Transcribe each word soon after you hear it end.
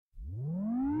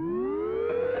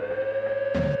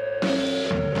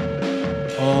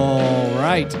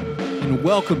right, and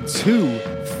welcome to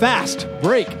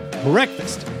Fastbreak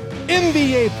Breakfast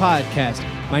NBA Podcast.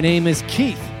 My name is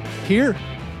Keith, here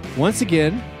once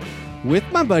again with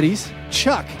my buddies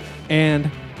Chuck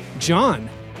and John,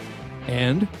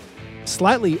 and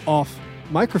slightly off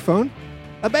microphone,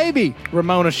 a baby.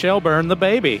 Ramona Shelburne, the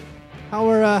baby.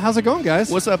 How's it going,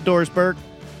 guys? What's up, Doris Burke?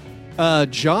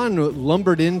 John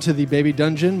lumbered into the baby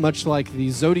dungeon, much like the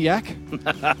Zodiac,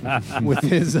 with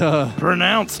his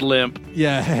Pronounced limp.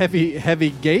 heavy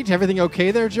gait. Everything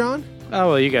okay there, John? Oh,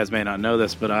 well, you guys may not know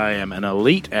this, but I am an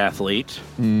elite athlete.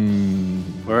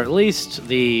 Or at least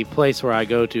the place where I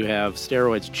go to have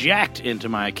steroids jacked into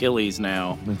my Achilles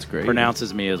now. That's great.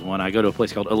 Pronounces me as one. I go to a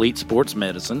place called Elite Sports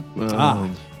Medicine.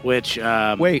 Which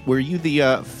Wait, were you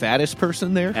the fattest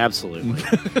person there? Absolutely.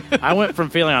 I went from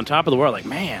feeling on top of the world like,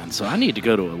 man, so I need to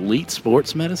go to Elite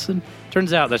Sports Medicine?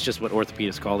 Turns out that's just what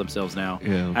orthopedists call themselves now.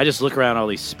 Yeah. I just look around all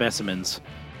these specimens,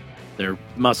 their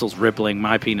muscles rippling,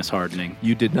 my penis hardening.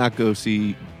 You did not go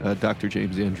see Dr.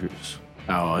 James Andrews.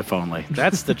 Oh, if only.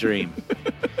 That's the dream.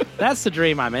 That's the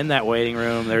dream. I'm in that waiting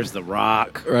room. There's The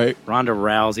Rock. Right. Ronda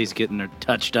Rousey's getting her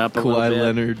touched up a little bit. Kawhi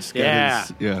Leonard's got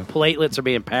his, Platelets are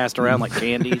being passed around like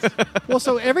candies. Well,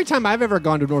 so every time I've ever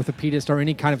gone to an orthopedist or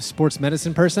any kind of sports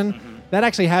medicine person, that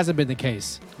actually hasn't been the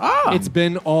case. Oh. It's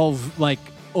been all like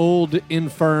old,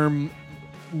 infirm,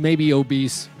 maybe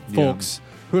obese folks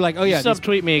who are like, oh yeah.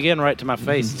 Subtweet me again right to my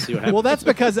face and see what happens. Well, that's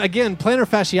because, again, plantar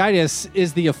fasciitis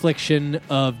is the affliction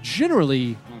of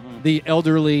generally the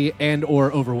elderly and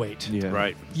or overweight. Yeah.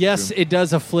 Right. Yes, it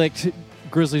does afflict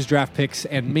Grizzlies draft picks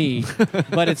and me,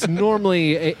 but it's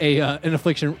normally an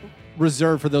affliction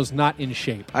reserved for those not in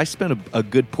shape. I spent a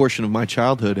good portion of my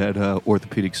childhood at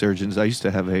orthopedic surgeons. I used to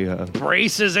have a...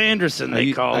 Braces Anderson,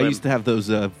 they call I them. used to have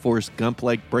those Forrest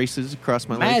Gump-like braces across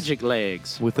my legs. Magic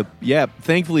legs.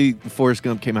 Thankfully, Forrest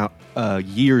Gump came out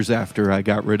years after I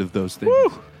got rid of those things.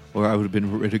 Woo! Or I would have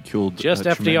been ridiculed. Just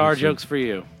FDR tremendously. jokes for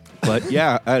you. But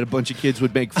yeah, I had a bunch of kids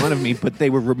would make fun of me, but they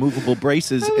were removable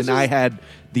braces, and I had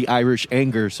the Irish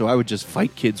anger, so I would just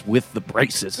fight kids with the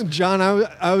braces. John,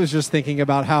 I was just thinking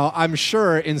about how I'm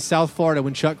sure in South Florida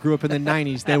when Chuck grew up in the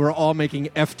 90s, they were all making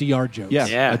FDR jokes.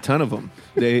 Yeah, a ton of them.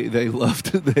 They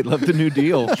loved the New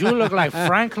Deal. You look like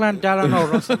Franklin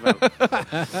Delano Roosevelt.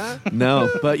 No,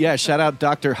 but yeah, shout out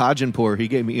Dr. Hodgenpour. He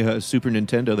gave me a Super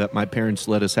Nintendo that my parents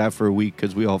let us have for a week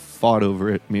because we all fought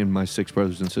over it, me and my 6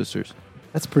 brothers and sisters.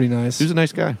 That's pretty nice. He was a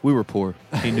nice guy. We were poor.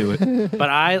 He knew it. But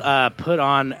I put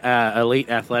on elite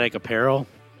athletic apparel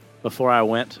before I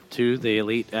went to the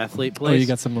elite athlete place. Oh, you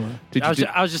got some more.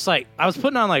 I was just like, I was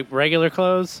putting on like regular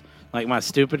clothes, like my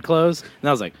stupid clothes, and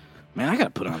I was like, man, I got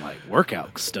to put on like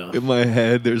workout stuff. In my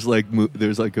head, there's like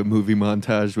a movie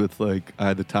montage with like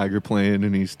Eye the Tiger playing,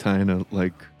 and he's tying a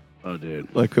Oh,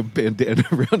 dude. like a bandana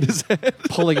around his head.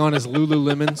 Pulling on his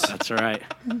Lululemons. That's right.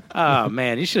 Oh,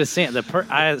 man. You should have seen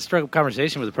I had a struck up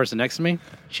conversation with the person next to me.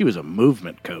 She was a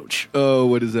movement coach. Oh,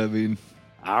 what does that mean?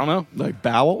 I don't know. Like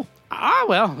bowel?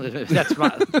 Well, that's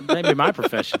maybe my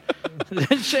profession.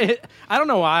 I don't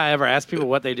know why I ever ask people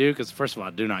what they do, because first of all,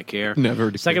 I do not care.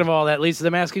 Never. Second of all, that leads to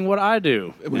them asking what I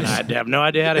do, and I have no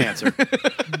idea how to answer.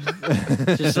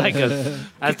 Just like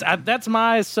that's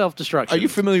my self-destruction. Are you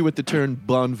familiar with the term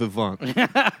bon vivant?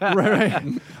 right.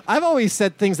 I've always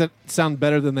said things that sound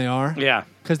better than they are. Yeah.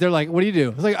 Because they're like, what do you do?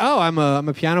 It's like, oh, I'm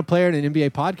a piano player and an NBA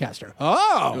podcaster.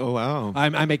 Oh, wow.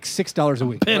 I make $6 a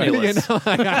week. Penniless.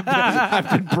 I've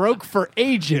been broke for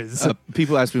ages.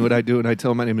 People ask me what I do, and I tell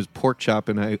them my name is Pork Chop,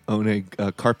 and I own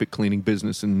a carpet cleaning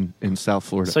business in South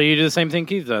Florida. So you do the same thing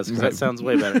Keith does, because that sounds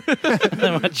way better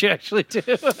than what you actually do.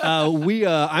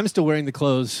 I'm still wearing the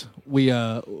clothes. We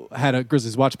had a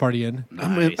Grizzlies watch party in.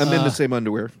 Nice. I'm in the same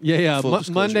underwear. Yeah. Full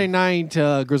disclosure. Monday night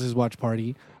Grizzlies watch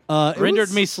party.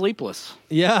 Rendered me sleepless.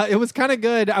 Yeah, it was kind of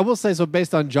good. I will say so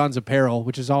based on John's apparel,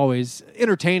 which is always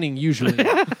entertaining usually.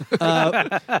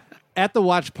 At the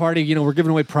watch party, we're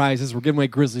giving away prizes. We're giving away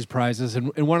Grizzlies prizes.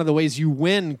 And one of the ways you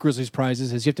win Grizzlies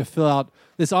prizes is you have to fill out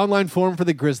this online form for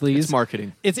the Grizzlies. It's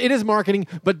marketing. It is marketing,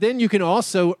 but then you can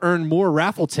also earn more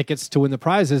raffle tickets to win the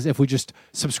prizes if we just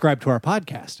subscribe to our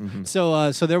podcast. Mm-hmm.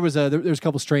 So there was a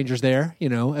couple strangers there,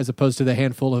 as opposed to the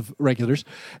handful of regulars.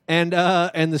 And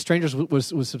the strangers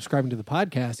was subscribing to the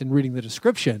podcast and reading the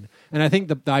description. And I think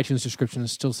the iTunes description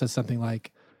still says something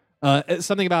like,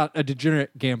 something about a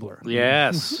degenerate gambler.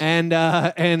 Yes. And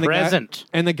the Present.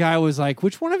 Guy, and the guy was like,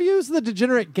 which one of you is the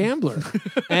degenerate gambler?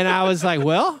 And I was like,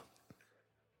 well,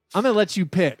 I'm gonna let you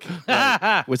pick.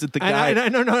 Was it the guy?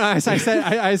 No.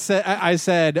 I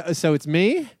said, so it's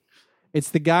me. It's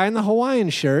the guy in the Hawaiian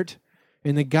shirt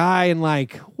and the guy in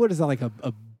what is that, like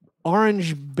a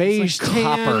orange beige like tan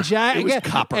copper. jacket. It was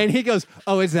copper. And he goes,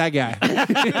 "Oh, it's that guy."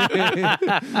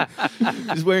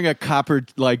 He's wearing a copper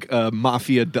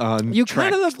mafia don. You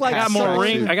kind of look like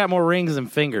I got more rings than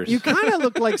fingers. You kind of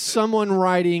look like someone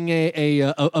riding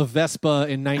a Vespa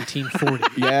in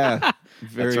 1940. Yeah.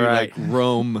 Very That's right. like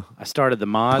Rome I started the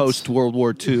mods. post World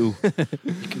War II.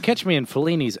 You can catch me in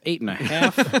Fellini's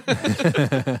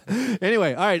 8.5.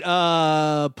 Anyway, all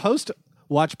right. Post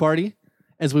watch party.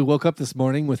 As we woke up this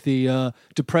morning with the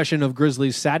depression of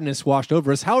Grizzlies' sadness washed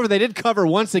over us. However, they did cover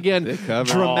once again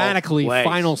dramatically,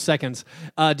 final seconds.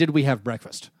 Did we have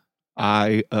breakfast?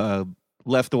 I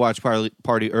left the watch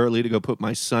party early to go put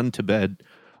my son to bed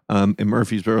in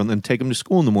Murfreesboro and then take him to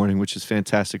school in the morning, which is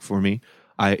fantastic for me.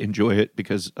 I enjoy it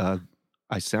because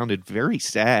I sounded very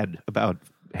sad about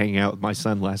hanging out with my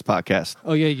son last podcast.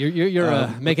 Oh, yeah, you're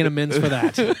making amends for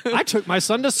that. I took my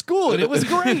son to school, and it was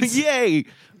great. Yay!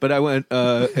 But I went,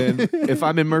 and if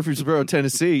I'm in Murfreesboro,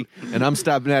 Tennessee, and I'm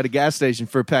stopping at a gas station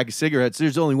for a pack of cigarettes,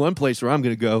 there's only one place where I'm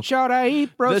going to go. Shout I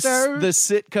eat, broster. The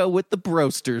Sitka with the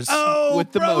Broasters. Oh,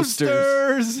 with the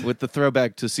Broasters. Mosters. With the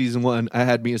throwback to season 1, I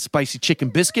had me a spicy chicken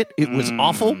biscuit. It was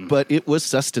awful, but it was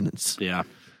sustenance. Yeah,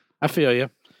 I feel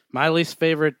you. My least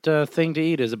favorite thing to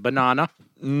eat is a banana.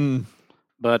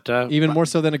 But Even more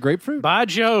so than a grapefruit? by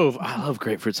Jove, I love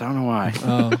grapefruits. I don't know why.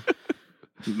 Oh,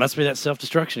 It must be that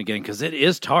self-destruction again, because it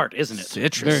is tart, isn't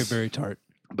it? very, very tart.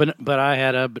 But I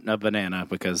had a banana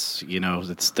because,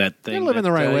 it's that thing. You're living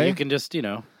the right way. You can just,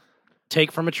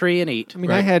 take from a tree and eat. I mean,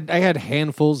 I had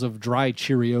handfuls of dry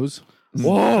Cheerios.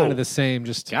 Whoa. Kind of the same,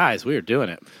 just... Guys, we are doing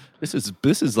it. This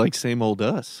is like same old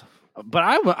us. But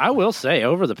I will say,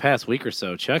 over the past week or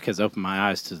so, Chuck has opened my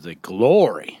eyes to the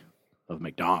glory of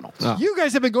McDonald's. You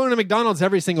guys have been going to McDonald's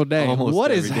every single day. Almost What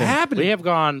is every day. happening? We have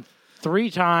gone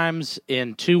 3 times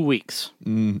in 2 weeks.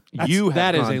 You have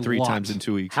that is gone a 3 lot. times in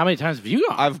 2 weeks. How many times have you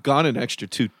gone? I've gone an extra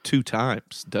two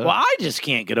times. Duh. Well, I just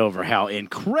can't get over how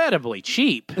incredibly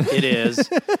cheap it is.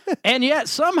 And yet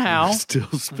somehow Still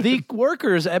the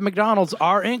workers at McDonald's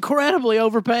are incredibly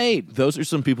overpaid. Those are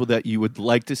some people that you would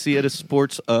like to see at a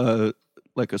sports,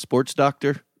 like a sports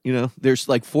doctor. There's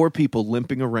like 4 people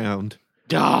limping around.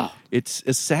 Duh. It's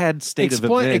a sad state of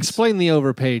events. Explain the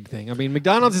overpaid thing. I mean,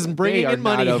 McDonald's isn't bringing They are in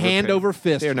money not hand overpaid. over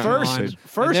fist. They're not First, overpaid.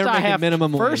 first they're I making have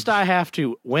minimum first wage. I have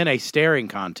to win a staring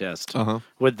contest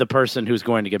with the person who's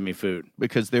going to give me food.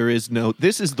 Because there is no.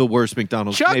 This is the worst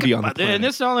McDonald's Chuck, maybe on the planet. and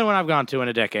this is the only one I've gone to in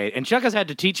a decade. And Chuck has had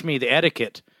to teach me the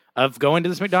etiquette of going to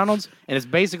this McDonald's, and it's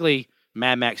basically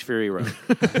Mad Max Fury Road.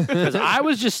 Because I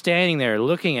was just standing there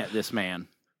looking at this man, and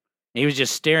he was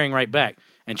just staring right back.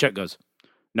 And Chuck goes,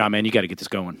 "Nah, man, you got to get this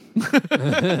going."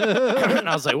 And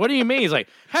I was like, "What do you mean?" He's like,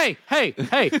 "Hey,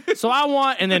 so I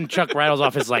want," and then Chuck rattles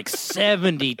off his like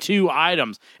 72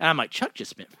 items. And I'm like, Chuck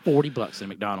just spent $40 at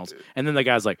McDonald's. And then the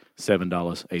guy's like,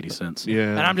 $7.80. Yeah.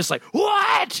 And I'm just like,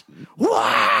 what?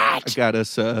 I got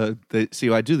us. See,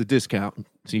 I do the discount,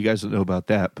 so you guys don't know about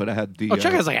that. But I had the. Oh,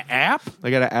 Chuck has like an app? I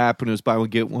got an app, and it was buy one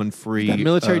get one free. That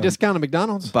military discount at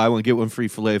McDonald's. Buy one get one free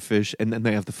fillet of fish, and then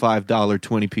they have the $5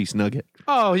 20-piece nugget.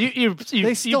 Oh, you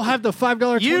They still have the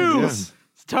 $5 You Yeah.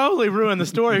 totally ruined the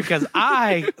story because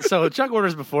so Chuck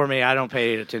orders before me. I don't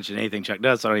pay attention to anything Chuck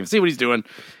does, so I don't even see what he's doing.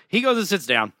 He goes and sits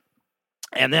down,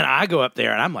 and then I go up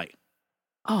there, and I'm like,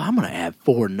 "Oh, I'm going to add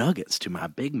 4 nuggets to my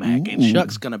Big Mac," and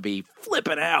Chuck's going to be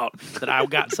flipping out that I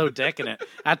got so decadent.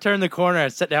 I turn the corner, I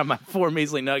set down my 4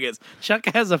 measly nuggets. Chuck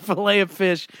has a fillet of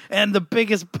fish and the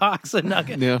biggest box of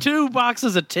nuggets. Yeah. 2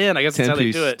 boxes of 10. I guess that's how they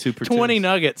piece, do it. 2 per 20 10s.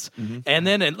 nuggets. And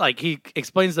then he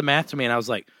explains the math to me, and I was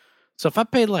like, so if I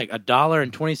paid like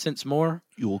 $1.20 more,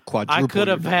 You'll quadruple. I could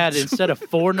have your had, nuggets. instead of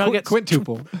 4 nuggets,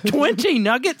 Quintuple. 20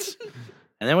 nuggets.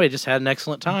 And then we just had an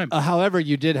excellent time. However,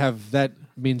 you did have that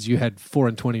means you had 4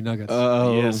 and 20 nuggets.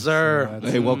 Oh, Yes, sir.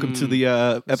 Hey, welcome to the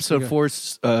episode 4,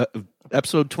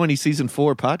 episode 20, season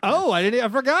 4 podcast. Oh, I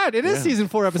forgot. It is season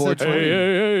 4, episode 20.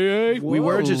 Hey. We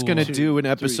were just going to do an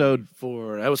episode.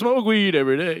 4. I would smoke weed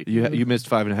every day. You missed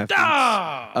 5.5 minutes.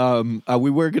 Ah! We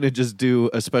were going to just do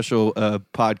a special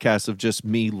podcast of just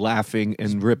me laughing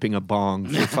and ripping a bong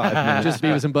for 5 minutes. Just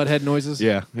Beavis and Butthead noises.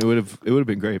 Yeah, it would have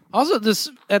been great. Also,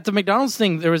 at the McDonald's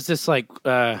thing, there was this like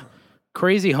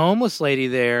crazy homeless lady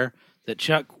there that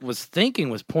Chuck was thinking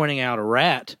was pointing out a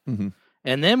rat. Mm-hmm.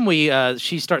 And then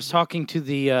she starts talking to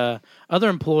the other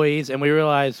employees, and we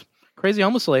realize, crazy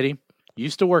homeless lady,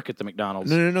 used to work at the McDonald's.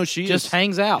 No. She just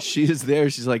hangs out. She is there.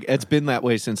 She's like, it's been that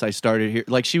way since I started here.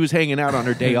 Like, she was hanging out on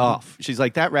her day off. She's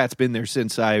like, that rat's been there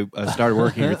since I started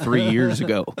working here 3 years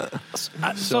ago.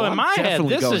 So in I'm my head,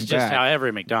 definitely this going is just back. how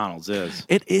every McDonald's is.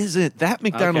 It isn't. That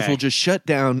McDonald's Okay. will just shut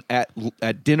down at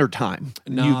dinner time.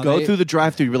 No, You go they- through the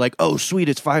drive-thru, you're like, oh, sweet,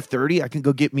 it's 5:30. I can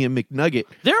go get me a McNugget.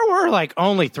 There were like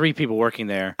only 3 people working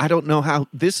there. I don't know how.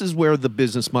 This is where the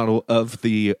business model of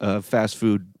the fast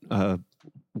food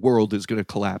world is going to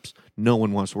collapse. No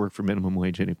one wants to work for minimum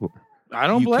wage anymore. I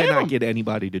don't You blame cannot them. get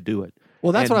anybody to do it.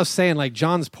 Well, that's And- what I was saying. Like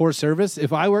John's poor service.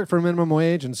 If I worked for minimum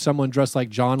wage and someone dressed like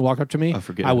John walked up to me,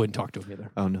 forget I it. wouldn't talk to him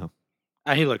either. Oh, no.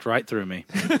 He looked right through me.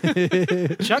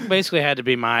 Chuck basically had to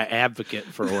be my advocate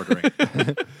for ordering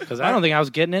because I don't think I was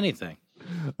getting anything.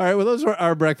 All right, well, those were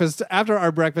our breakfasts. After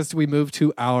our breakfast, we move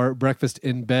to our breakfast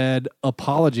in bed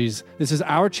apologies. This is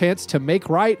our chance to make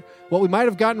right what we might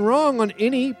have gotten wrong on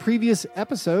any previous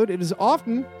episode. It is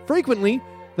often, frequently,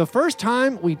 the first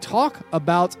time we talk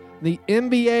about the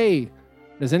NBA.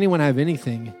 Does anyone have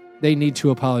anything they need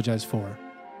to apologize for?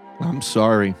 I'm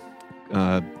sorry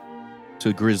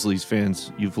to Grizzlies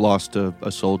fans. You've lost a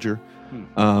soldier.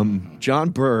 John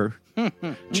Burr.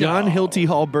 John Hilty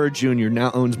Hall Burr Jr.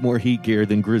 now owns more Heat gear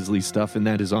than Grizzlies stuff, and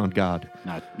that is on God.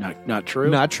 Not true.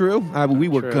 Not true?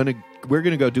 True. We're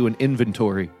gonna go do an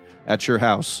inventory at your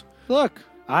house. Look,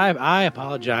 I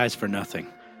apologize for nothing.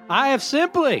 I have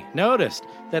simply noticed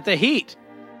that the Heat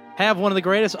have one of the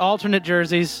greatest alternate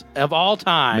jerseys of all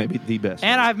time. Maybe the best.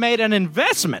 And I've made an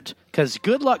investment because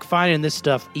good luck finding this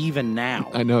stuff even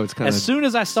now. I know it's kind of. As soon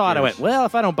as I saw it, I went, well,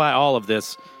 if I don't buy all of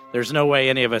this, there's no way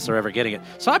any of us are ever getting it.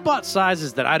 So I bought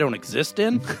sizes that I don't exist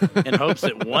in hopes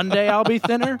that one day I'll be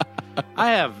thinner.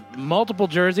 I have multiple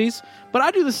jerseys, but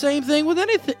I do the same thing with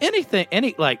anything.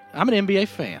 I'm an NBA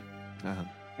fan. Uh-huh.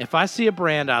 If I see a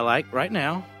brand I like right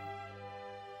now,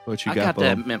 What you I got Bo?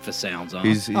 that Memphis Sounds on.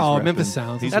 He's repping. Memphis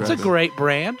Sounds. He's That's a repping. great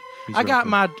brand. He's I got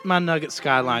repping. my Nugget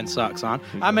Skyline socks on.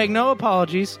 He's I make repping. no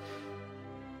apologies.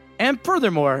 And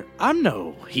furthermore, I'm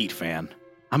no Heat fan.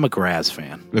 I'm a Graz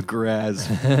fan. A Graz,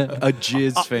 a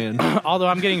Jizz fan. Although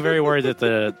I'm getting very worried that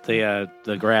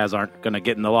the Graz aren't going to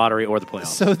get in the lottery or the playoffs.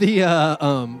 So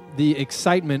the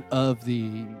excitement of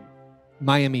the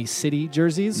Miami City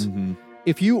jerseys. Mhm.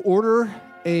 If you order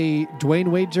a Dwayne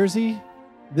Wade jersey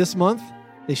this month,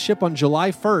 they ship on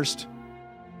July 1st,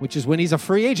 which is when he's a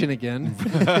free agent again,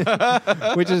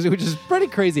 which is pretty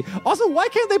crazy. Also, why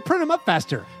can't they print them up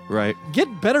faster? Right.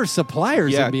 Get better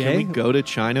suppliers, Yeah. NBA. Can we go to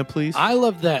China, please? I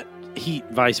love that Heat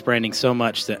Vice branding so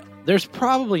much that there's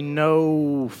probably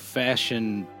no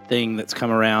fashion thing that's come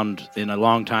around in a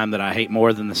long time that I hate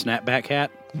more than the snapback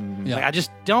hat. Yeah. Like, I just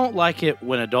don't like it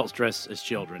when adults dress as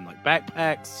children, like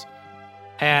backpacks,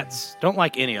 hats. Don't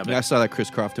like any of it. I saw that Chris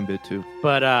Crofton bit too.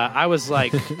 But I was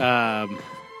like,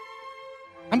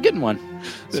 I'm getting one.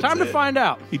 It's That's time to it. find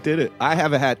out. He did it. I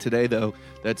have a hat today though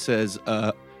that says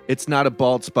it's not a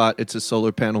bald spot, it's a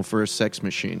solar panel for a sex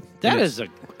machine. That And is an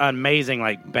amazing,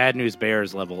 like Bad News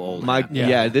Bears level old. my hat.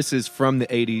 Yeah. this is from the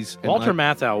 80s. and Walter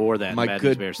Matthau wore that. my in Bad News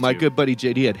good Bears my too. good buddy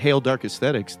JD at Hail Dark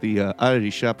Aesthetics, the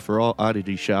oddity shop for all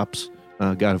oddity shops.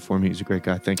 Got it for me. He's a great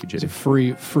guy. Thank you, It's a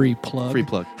JD. free plug. Free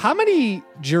plug. How many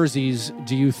jerseys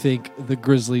do you think the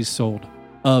Grizzlies sold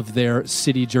of their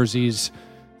city jerseys,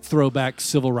 throwback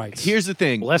civil rights? Here's the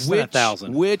thing. Less than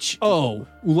 1,000. Which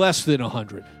less than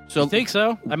 100. so You think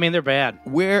so? I mean, they're bad.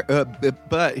 where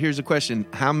but here's the question.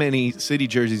 How many city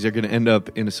jerseys are going to end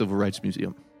up in a civil rights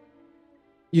museum?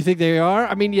 You think they are?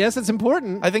 I mean, yes, it's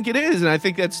important. I think it is, and I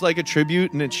think that's like a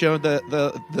tribute, and it showed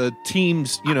the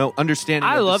team's understanding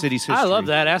of the city's history. I love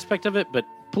that aspect of it, but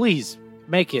please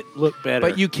make it look better.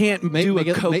 But you can't Make- do make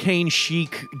a it- cocaine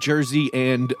chic jersey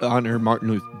and honor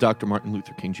Dr. Martin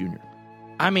Luther King Jr.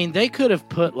 I mean, they could have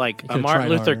put like a could've Martin tried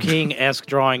Luther harder. King-esque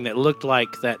drawing that looked like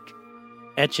that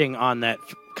etching on that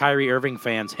Kyrie Irving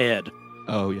fan's head,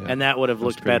 Oh yeah, and that would have That's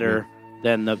looked pretty better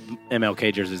than the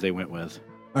MLK jerseys they went with.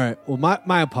 All right. Well,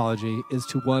 my apology is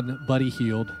to one Buddy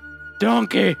Heald.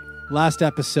 Donkey. Last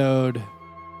episode,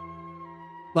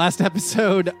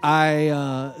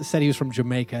 I said he was from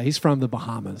Jamaica. He's from the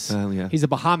Bahamas. Oh, yeah. He's a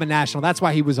Bahama national. That's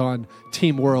why he was on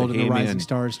Team World in the Hey, man. Rising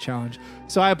Stars Challenge.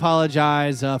 So I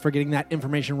apologize for getting that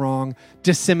information wrong,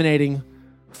 disseminating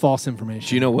false information.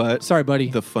 Do you know what? Sorry, buddy.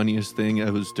 The funniest thing,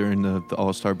 it was during the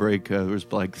All-Star break. There was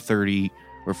like 30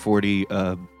 or 40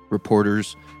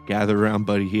 reporters gathered around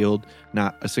Buddy Heald.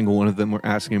 Not a single one of them were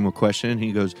asking him a question.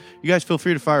 He goes, "You guys feel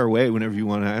free to fire away whenever you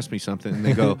want to ask me something." And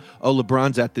they go, "Oh,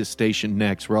 LeBron's at this station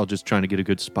next. We're all just trying to get a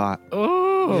good spot."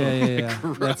 Oh, Oh, Yeah.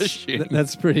 Crushing.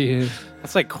 That's pretty.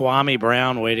 that's like Kwame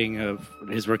Brown waiting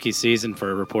his rookie season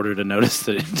for a reporter to notice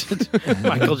that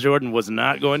Michael Jordan was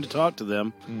not going to talk to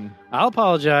them. I'll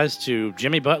apologize to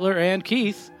Jimmy Butler and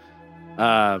Keith.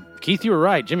 Keith, you were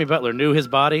right. Jimmy Butler knew his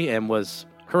body and was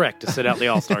correct to sit out the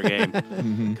All-Star game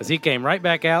because he came right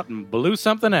back out and blew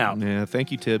something out. Yeah,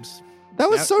 thank you, Tibbs. That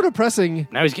was so depressing.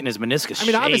 Now he's getting his meniscus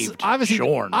shaved,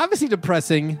 shorn. Obviously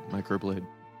depressing. Microblade.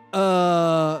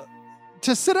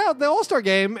 To sit out the All-Star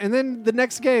game and then the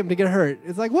next game to get hurt.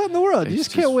 It's like, what in the world? You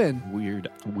just can't win.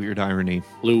 Weird irony.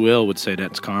 Lou Will would say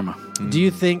that's karma. Do you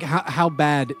think, how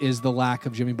bad is the lack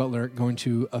of Jimmy Butler going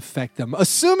to affect them?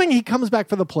 Assuming he comes back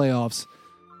for the playoffs,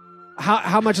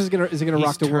 how much is it going to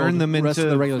rock the world them the rest into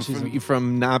of the regular season?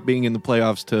 from not being in the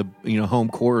playoffs to home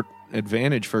court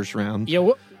advantage first round. Yeah,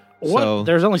 what? So-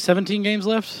 There's only 17 games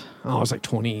left? Oh, it's like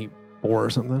 24 or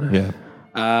something. Yeah.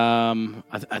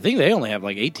 I think they only have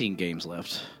like 18 games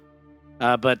left.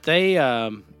 But they,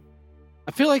 I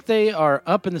feel like they are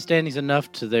up in the standings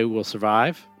enough to they will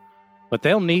survive. But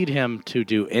they'll need him to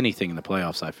do anything in the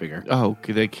playoffs, I figure. Oh,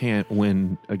 they can't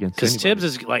win against Because anybody. Tibbs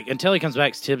is like, until he comes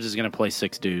back, Tibbs is going to play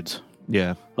 6 dudes.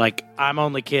 Yeah. Like, I'm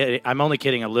only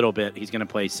kidding a little bit. He's going to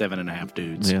play 7.5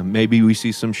 dudes. Yeah, maybe we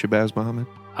see some Shabazz Muhammad.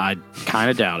 I kind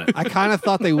of doubt it. I kind of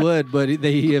thought they would, but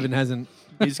he even hasn't.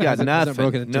 He's got hasn't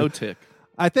broken nothing. it No too. tick.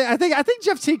 I think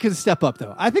Jeff Teague can step up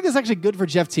though. I think it's actually good for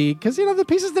Jeff Teague because the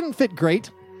pieces didn't fit great.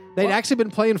 They'd actually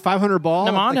been playing 500 ball.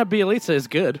 Nemanja Bjelica is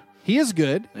good. He is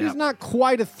good. Yeah. He's not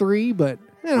quite a 3, but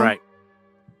Right.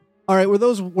 All right, well,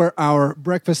 those were our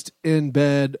breakfast in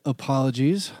bed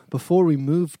apologies. Before we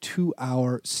move to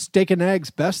our steak and eggs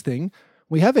best thing,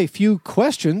 we have a few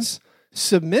questions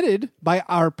submitted by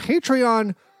our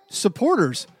Patreon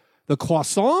supporters. The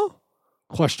croissant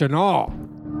questionnaire.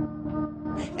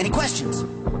 Any questions?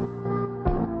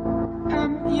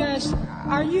 Yes.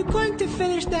 Are you going to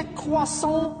finish that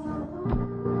croissant?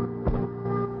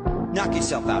 Knock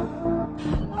yourself out.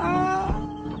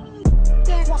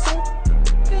 That croissant.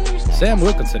 Finish that Sam croissant.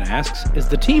 Wilkinson asks, is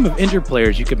the team of injured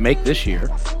players you could make this year,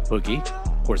 Boogie,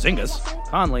 Porzingis,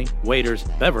 Conley, Waiters,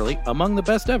 Beverly, among the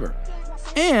best ever?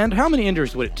 And how many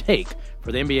injuries would it take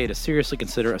for the NBA to seriously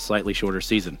consider a slightly shorter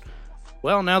season?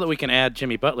 Well, now that we can add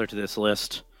Jimmy Butler to this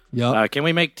list, can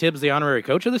we make Tibbs the honorary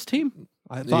coach of this team?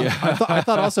 I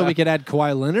thought also we could add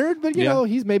Kawhi Leonard, but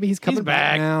he's coming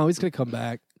back now. He's going to come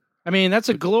back. I mean, that's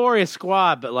a glorious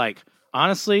squad, but like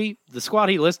honestly, the squad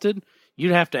he listed,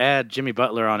 you'd have to add Jimmy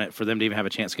Butler on it for them to even have a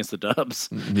chance against the Dubs.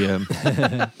 Yeah.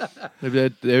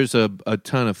 There's a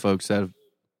ton of folks that have.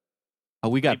 Oh,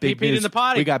 we got big news. in the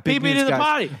potty. We got big Pee-peed news, in the guys.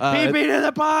 potty. Pee-peed in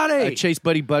the potty. Chase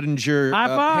Buddy Budinger High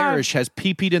five. Parish has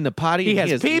pee-peed in the potty. He and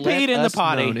has let pee-peed in the us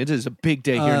potty. know. It is a big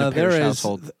day here in the Parish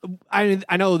household. I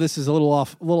know this is a little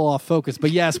off focus,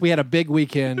 but yes, we had a big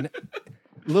weekend.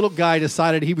 Little guy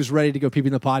decided he was ready to go pee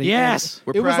in the potty. Yes.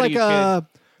 We're It was proud like of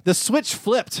you, the switch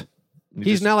flipped.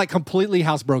 He's now like completely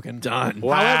housebroken. Done.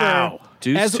 Wow.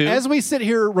 Deuce two. As we sit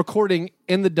here recording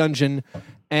in the dungeon,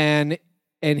 and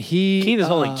he Keith is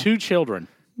holding 2 children.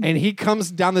 and he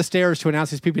comes down the stairs to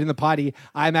announce he's peeping in the potty,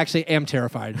 I'm actually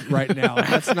terrified right now.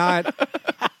 That's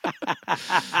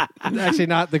actually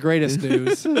not the greatest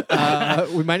news.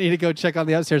 We might need to go check on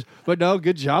the upstairs. But no,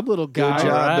 good job, little guy. Good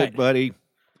job, right. big buddy.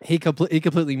 He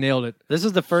completely nailed it. This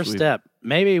is the first Sweet. step.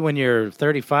 Maybe when you're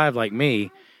 35 like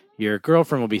me, your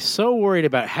girlfriend will be so worried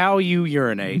about how you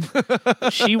urinate,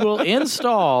 she will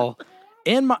install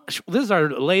this is our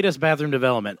latest bathroom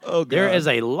development. Oh, God. There is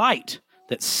a light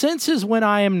that senses when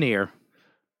I am near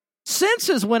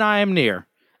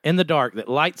in the dark that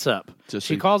lights up.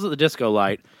 She calls it the disco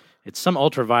light. It's some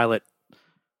ultraviolet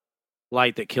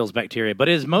light that kills bacteria, but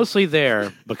it is mostly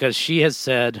there because she has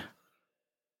said,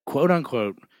 quote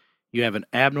unquote, you have an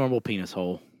abnormal penis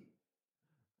hole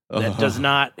that does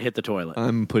not hit the toilet.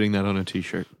 I'm putting that on a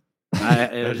t-shirt.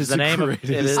 It is is the the name of it.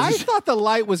 greatest. Is, I thought the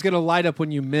light was going to light up when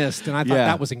you missed, and I thought Yeah.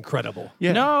 that was incredible.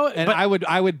 Yeah. No, And but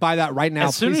I would buy that right now.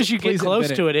 as soon as you get close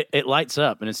to it, it lights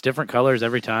up, and it's different colors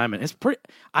every time, and it's pretty.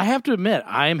 I have to admit,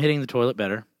 I am hitting the toilet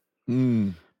better.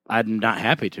 I'm not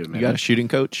happy to admit. You got a it. shooting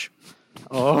coach?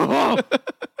 Oh,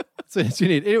 That's what you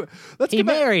need. Anyway, let's he get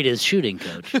back. married his shooting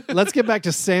coach. Let's get back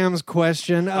to Sam's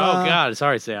question. Oh God,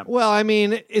 sorry, Sam. Well, I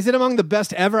mean, is it among the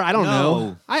best ever? I don't No.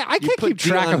 know. I You can't put keep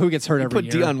track Deion- of who gets hurt you every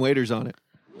put year. Deion Waiters on it.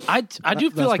 I do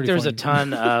That's feel like pretty there's funny. a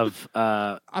ton of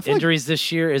feel like- injuries this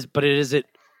year.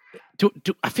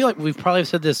 I feel like we've probably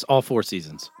said this all 4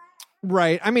 seasons.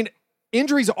 Right. I mean,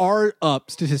 injuries are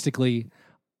up statistically.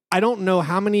 I don't know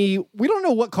how many. We don't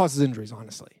know what causes injuries,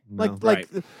 honestly. No. Like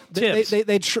Tibbs.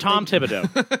 Tom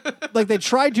Thibodeau. like they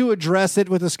tried to address it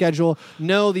with the schedule.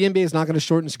 No, the NBA is not going to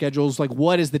shorten schedules. Like,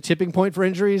 what is the tipping point for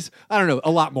injuries? I don't know.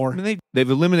 A lot more. I mean, they've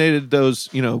eliminated those,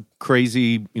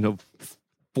 crazy,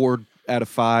 4 out of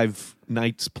 5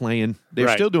 nights playing. They're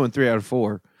Right. still doing 3 out of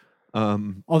 4.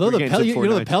 Although 3 games of 4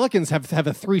 the nights. Pelicans have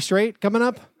a 3 straight coming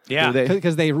up Yeah.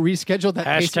 because they rescheduled that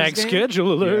Hashtag Pacers game.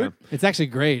 schedule alert. It's actually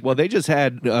great. Well, they just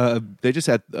had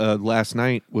last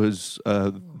night was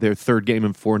their 3rd game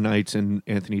in 4 nights, and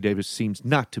Anthony Davis seems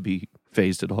not to be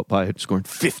phased at all by it, scoring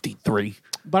 53.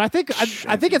 But I think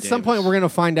at some point we're going to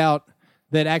find out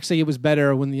that actually it was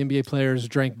better when the NBA players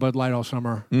drank Bud Light all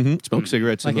summer. Smoked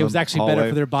cigarettes. Like in it was the actually hallway. better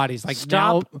for their bodies. Like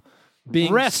Stop. now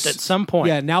being Rest at some point.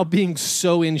 Yeah, now being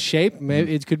so in shape,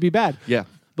 maybe it could be bad. Yeah.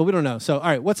 But we don't know. So all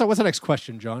right, what's our next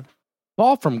question, John?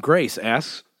 Ball from Grace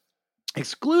asks,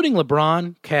 excluding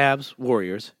LeBron, Cavs,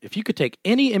 Warriors, if you could take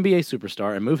any NBA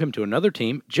superstar and move him to another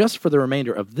team just for the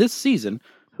remainder of this season,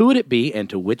 who would it be and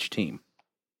to which team?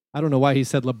 I don't know why he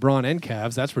said LeBron and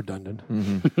Cavs. That's redundant.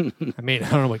 I mean, I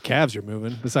don't know what Cavs you're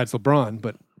moving besides LeBron,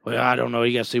 but Well, I don't know.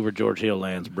 You got to see where George Hill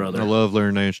lands, brother. I love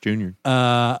Larry Nance Jr.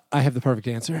 I have the perfect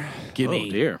answer. Oh,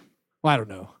 dear. Well, I don't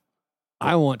know.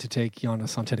 I want to take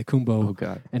Giannis Antetokounmpo Oh,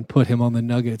 God. and put him on the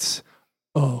Nuggets.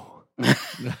 Oh.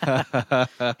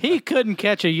 He couldn't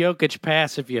catch a Jokic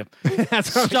pass if you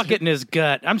That's what stuck it in his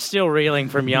gut. I'm still reeling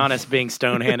from Giannis being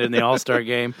stone-handed in the All-Star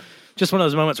game. Just one of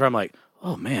those moments where I'm like,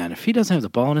 oh, man, if he doesn't have the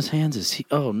ball in his hands, is he?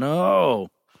 Oh, no.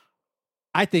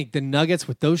 I think the Nuggets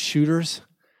with those shooters,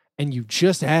 and you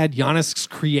just add Giannis'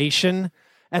 creation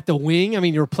at the wing. I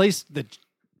mean, you replaced the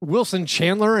Wilson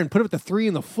Chandler and put him at the 3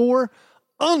 and the 4.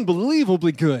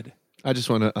 Unbelievably good. I just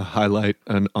want to highlight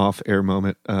an off-air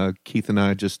moment. Keith and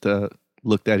I just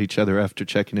looked at each other after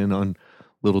checking in on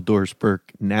little Doris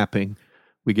Burke napping.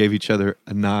 We gave each other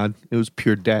a nod. It was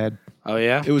pure dad. Oh,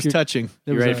 yeah? It was touching.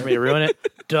 You ready for me to ruin it?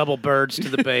 Double birds to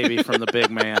the baby from the big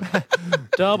man.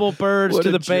 Double birds What to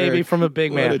a the baby jerk. from a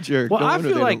big man. What a jerk. Well, No I wonder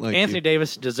feel they like don't like Anthony you.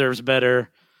 Davis deserves better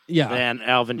Yeah. than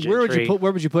Alvin Gentry.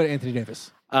 Where would you put Anthony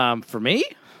Davis? For me,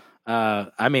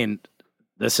 I mean,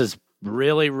 this is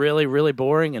really, really, really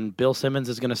boring, and Bill Simmons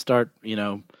is going to start,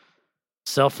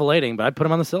 self-filating, but I'd put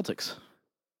him on the Celtics.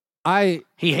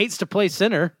 He hates to play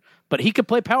center, but he could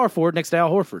play power forward next to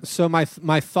Al Horford. So my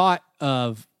thought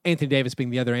of Anthony Davis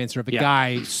being the other answer of a Yeah.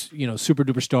 guy, super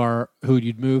duper star who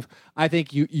you'd move, I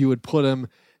think you would put him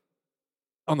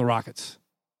on the Rockets.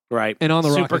 Right. And on the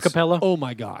Super Rockets, Capella? oh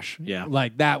my gosh. Yeah.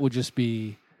 Like that would just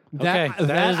be Okay,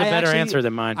 that is a I better actually- answer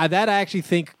than mine. that I actually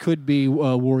think could be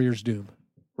Warriors' doom.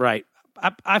 Right.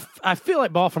 I feel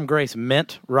like Ball from Grace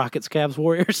meant Rockets, Cavs,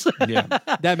 Warriors. Yeah.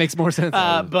 That makes more sense.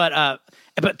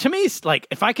 But to me, it's like,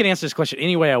 if I could answer this question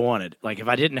any way I wanted, like if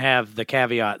I didn't have the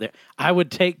caveat there, I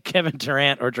would take Kevin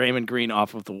Durant or Draymond Green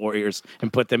off of the Warriors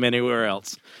and put them anywhere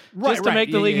else, just to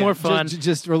make the league more fun.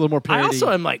 Just a little more I parity.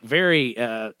 also am like very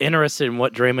interested in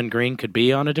what Draymond Green could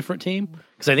be on a different team,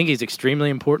 because I think he's extremely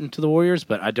important to the Warriors,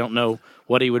 but I don't know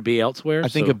what he would be elsewhere. I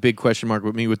think a big question mark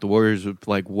with me with the Warriors would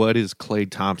like, what is Klay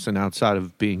Thompson outside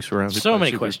of being surrounded? so by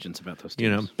many super- questions about those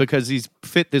teams. because he's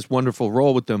fit this wonderful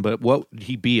role with them, but what would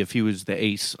he be if he was the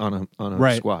ace on a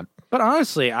Right. squad? But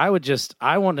honestly, I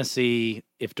want to see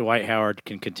if Dwight Howard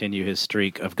can continue his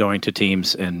streak of going to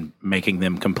teams and making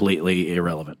them completely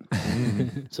irrelevant.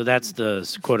 So that's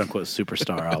the quote unquote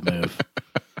superstar I'll move.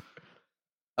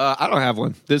 I don't have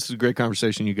one. This is a great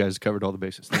conversation. You guys covered all the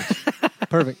bases. Thanks.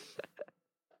 perfect.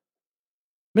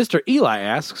 Mr. Eli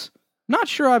asks, not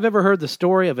sure I've ever heard the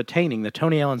story of attaining the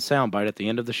Tony Allen soundbite at the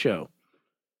end of the show.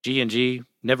 G&G,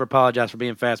 never apologize for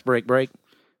being fast break.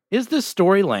 Is this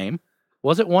story lame?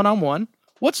 Was it one-on-one?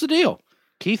 What's the deal?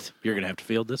 Keith, you're going to have to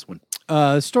field this one.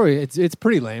 Story. It's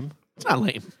pretty lame. It's not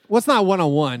lame. Well, it's not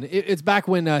one-on-one. It's back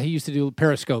when he used to do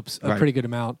periscopes a Right. pretty good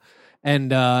amount.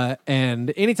 And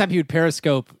anytime he would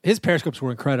periscope, his periscopes were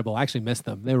incredible. I actually missed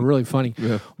them. They were really funny.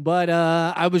 Yeah. But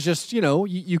I was just,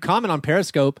 you comment on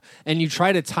Periscope and you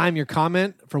try to time your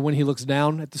comment for when he looks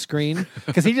down at the screen.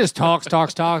 Because he just talks,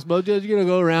 but just,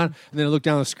 go around and then look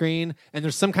down the screen and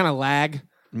there's some kind of lag.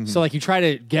 Mm-hmm. So like you try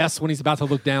to guess when he's about to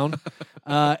look down.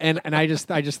 And I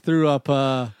just threw up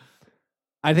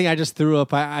I think I just threw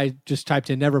up. I just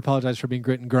typed in "never apologize for being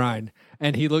grit and grind,"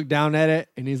 and he looked down at it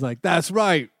and he's like, "That's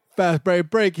right, fast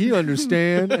break. He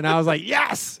understand." And I was like,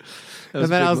 "Yes." And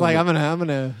then I was like, "I'm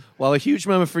gonna." Well, a huge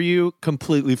moment for you,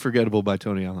 completely forgettable by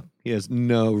Tony Allen. He has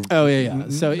no. Oh yeah.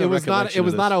 So no it was not. recollection It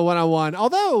was of not this. a one-on-one.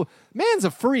 Although man's a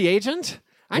free agent.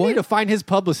 I need to find his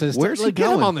publicist. Where's he get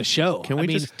him going? on the show. Can we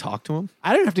just talk to him?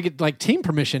 I don't have to get team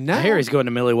permission now. I hear he's going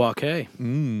to Milwaukee.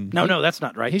 No, that's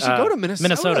not right. He should go to Minnesota.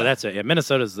 Minnesota, that's it. Yeah,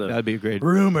 Minnesota's the That'd be a great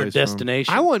rumored place for him.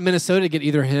 destination. I want Minnesota to get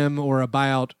either him or a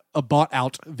bought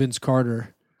out Vince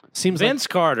Carter. Seems Vince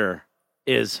Carter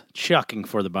is chucking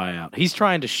for the buyout. He's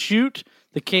trying to shoot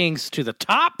the Kings to the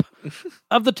top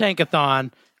of the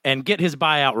tankathon and get his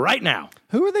buyout right now.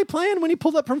 Who were they playing when he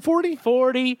pulled up from 40?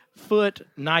 40-foot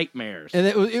nightmares. And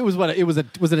it was was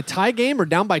it a tie game or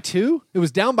down by 2? It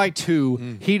was down by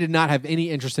 2. He did not have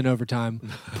any interest in overtime.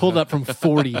 Pulled up from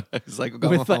 40 It's like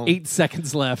going with home. 8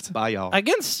 seconds left. Bye, y'all.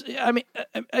 Against,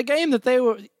 a game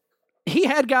that he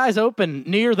had guys open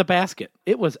near the basket.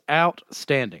 It was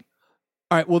outstanding.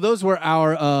 All right, well, those were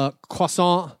our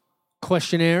croissant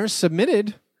questionnaires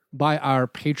submitted by our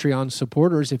Patreon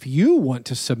supporters. If you want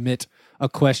to submit a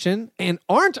question and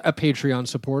aren't a Patreon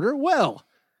supporter, well,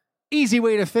 easy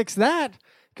way to fix that.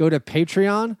 Go to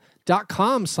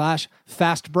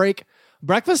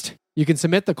patreon.com/fastbreakbreakfast. You can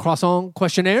submit the croissant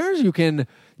questionnaires. You can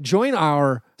join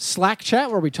our Slack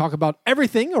chat where we talk about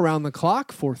everything around the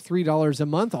clock for $3 a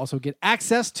month. Also get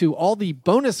access to all the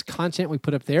bonus content we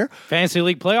put up there. Fantasy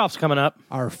League playoffs coming up.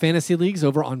 Our fantasy leagues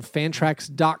over on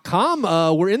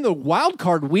fantrax.com. We're in the wild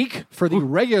card week for the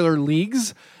regular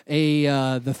leagues.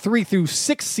 The 3 through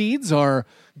 6 seeds are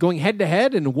going head to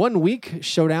head in 1 week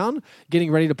showdown,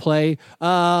 getting ready to play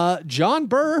John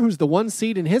Burr, who's the 1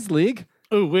 seed in his league,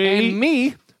 and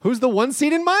me, who's the 1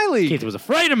 seed in my league. Keith was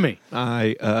afraid of me.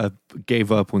 I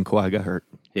gave up when Kawhi got hurt.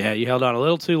 Yeah, you held on a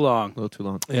little too long. A little too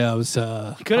long. Yeah, it was.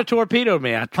 You could have torpedoed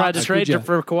me. I tried to trade you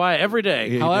for Kawhi every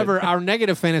day. However, our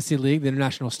negative fantasy league, the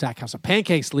International Stackhouse of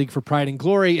Pancakes League for Pride and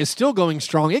Glory, is still going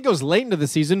strong. It goes late into the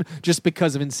season just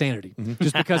because of insanity.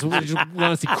 Just because we just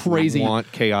want to see crazy. We want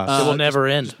chaos. It will never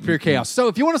end. Pure chaos. So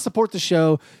if you want to support the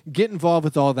show, get involved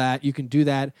with all that. You can do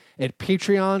that at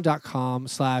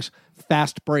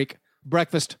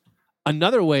patreon.com/fastbreakbreakfast.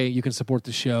 Another way you can support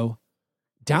the show,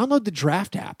 download the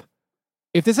Draft app.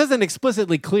 If this isn't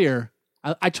explicitly clear,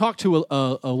 I talked to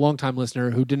a longtime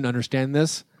listener who didn't understand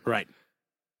this. Right.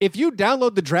 If you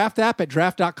download the Draft app at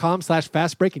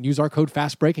draft.com/fastbreak and use our code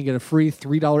fastbreak and get a free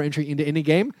 $3 entry into any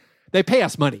game, they pay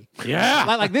us money. Yeah.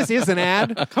 Like this is an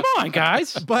ad. Come on,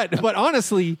 guys. But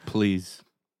honestly, Please.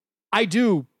 I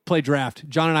do play draft.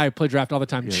 John and I play draft all the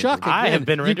time. Chuck, I again, have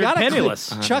been you rendered gotta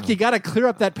penniless. Chuck, you got to clear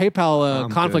up that PayPal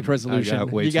conflict Good. resolution. I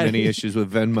got way You too gotta- many issues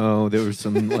with Venmo. There were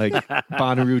some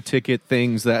Bonnaroo ticket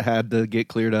things that had to get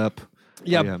cleared up.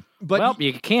 Yeah, but Well,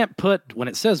 you can't put, when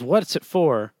it says what's it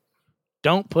for,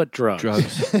 don't put drugs.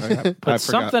 Drugs. I Put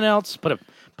something else.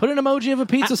 Put an emoji of a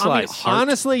pizza I mean, slice.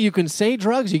 honestly, you can say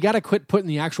drugs. You got to quit putting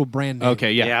the actual brand name.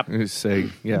 Okay, yeah. Yep. I was say,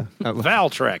 yeah.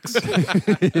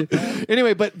 Valtrex.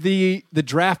 Anyway, but the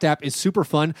draft app is super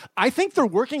fun. I think they're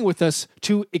working with us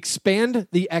to expand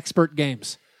the expert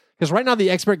games. Because right now the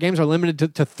expert games are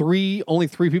limited to 3. Only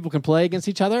 3 people can play against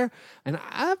each other. And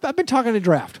I've been talking to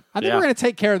draft. I think we're going to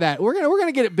take care of that. We're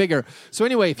gonna get it bigger. So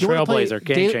anyway, if you want to play Trailblazer,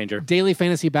 game changer. daily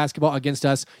fantasy basketball against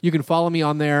us, you can follow me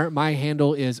on there. My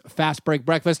handle is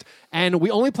FastBreakBreakfast, and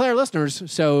we only play our listeners,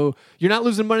 so you're not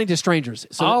losing money to strangers.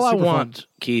 So All it's I super want, fun.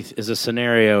 Keith, is a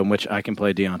scenario in which I can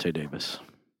play Deontay Davis.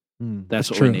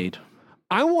 That's what true. we need.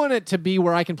 I want it to be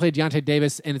where I can play Deontay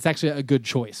Davis, and it's actually a good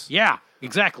choice. Yeah,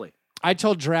 exactly. I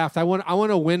told draft I want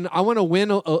to win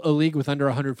a league with under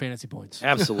 100 fantasy points.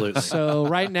 Absolutely. So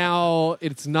right now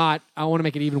it's not. I want to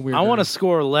make it even weirder. I want to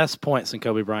score less points than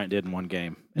Kobe Bryant did in one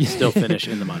game and still finish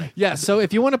in the money. Yeah. So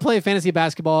if you want to play fantasy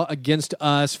basketball against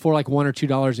us for like $1 or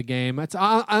 $2 a game,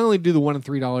 I only do the $1 and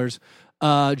 $3.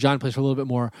 John plays for a little bit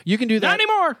more. You can do that. Not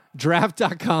anymore.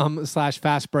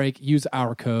 Draft.com/fastbreak. Use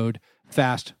our code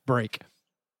fastbreak.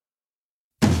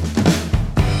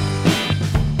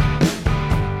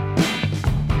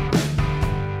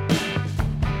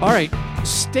 All right,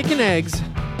 steak and eggs,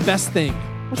 best thing.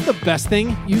 What's the best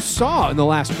thing you saw in the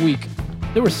last week?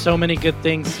 There were so many good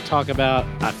things to talk about.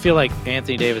 I feel like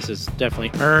Anthony Davis has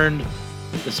definitely earned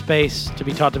the space to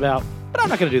be talked about, but I'm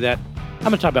not going to do that. I'm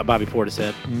going to talk about Bobby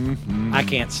Portishead. I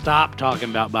can't stop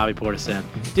talking about Bobby Portishead.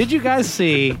 Did you guys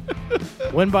see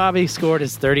when Bobby scored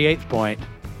his 38th point,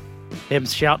 him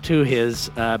shout to his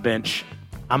bench,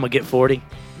 I'm going to get 40?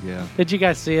 Yeah. Did you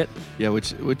guys see it? Yeah,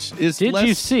 which is Did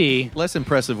you see? less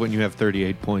impressive when you have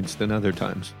 38 points than other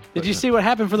times. Did you see what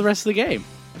happened for the rest of the game?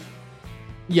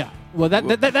 Yeah, well,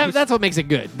 that's what makes it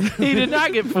good. He did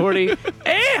not get 40,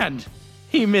 and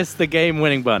he missed the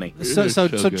game-winning bunny. So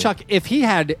good. Chuck, if he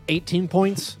had 18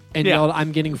 points and Yeah. yelled,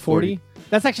 "I'm getting 40,"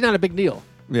 that's actually not a big deal.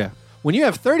 Yeah. When you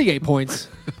have 38 points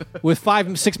with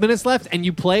 5-6 minutes left, and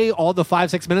you play all the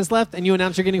 5-6 minutes left, and you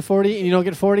announce you're getting 40, and you don't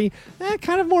get 40,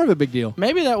 kind of more of a big deal.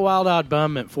 Maybe that wild-eyed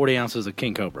bum meant 40 ounces of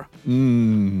King Cobra.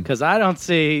 Because I don't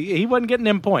see... He wasn't getting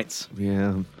them points.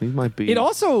 Yeah, he might be. That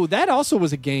also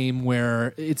was a game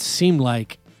where it seemed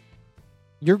like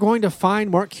you're going to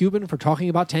find Mark Cuban for talking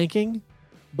about tanking,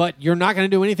 but you're not going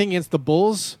to do anything against the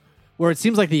Bulls, where it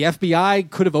seems like the FBI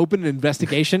could have opened an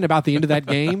investigation about the end of that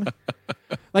game.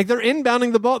 Like, they're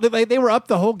inbounding the ball. They were up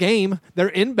the whole game. They're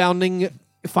inbounding.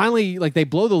 Finally, like, they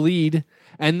blow the lead,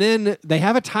 and then they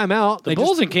have a timeout. The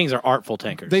Bulls and Kings are artful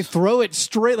tankers. They throw it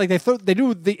straight. Like, they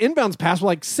do the inbounds pass with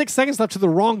like 6 seconds left to the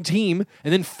wrong team,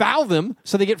 and then foul them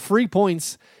so they get free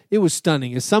points. It was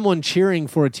stunning. As someone cheering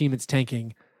for a team that's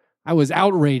tanking, I was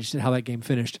outraged at how that game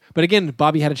finished. But again,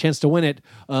 Bobby had a chance to win it.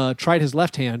 Tried his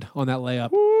left hand on that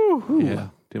layup. Yeah,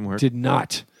 didn't work. Did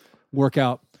not work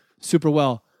out super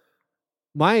well.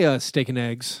 My steak and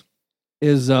eggs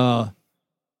is the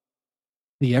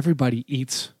everybody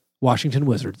eats Washington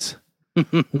Wizards.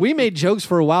 We made jokes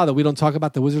for a while that we don't talk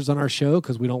about the Wizards on our show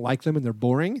because we don't like them and they're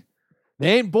boring.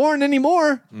 They ain't boring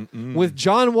anymore. With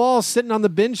John Wall sitting on the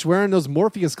bench wearing those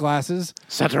Morpheus glasses.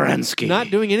 Saturansky. Not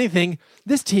doing anything.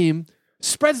 This team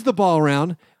spreads the ball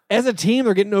around. As a team,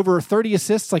 they're getting over 30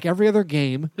 assists like every other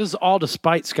game. This is all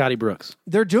despite Scotty Brooks.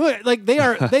 They're doing like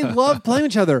they love playing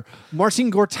each other.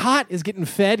 Marcin Gortat is getting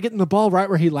fed, getting the ball right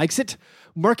where he likes it.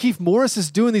 Markieff Morris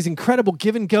is doing these incredible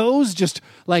give and goes, just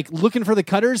like looking for the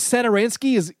cutters.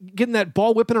 Saturansky is getting that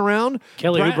ball whipping around.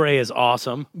 Kelly Oubre is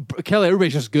awesome. Kelly Oubre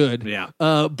is just good. Yeah.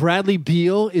 Bradley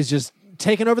Beal is just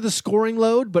taking over the scoring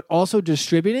load, but also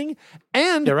distributing.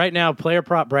 And right now, player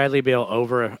prop Bradley Beal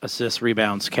over assists,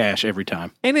 rebounds, cash every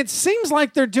time. And it seems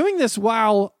like they're doing this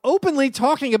while openly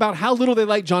talking about how little they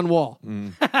like John Wall.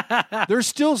 They're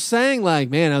still saying like,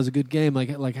 "Man, that was a good game.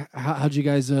 Like how'd you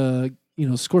guys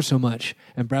score so much?"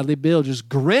 And Bradley Beal just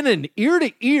grinning ear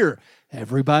to ear.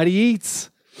 Everybody eats.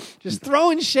 Just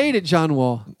throwing shade at John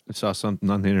Wall. I saw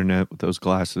something on the internet with those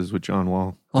glasses with John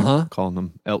Wall. Calling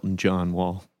them Elton John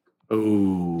Wall.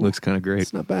 Ooh. Looks kind of great.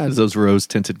 It's not bad. Those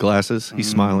rose-tinted glasses. He's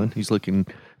smiling. He's looking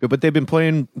good. But they've been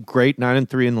playing great,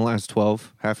 9-3 in the last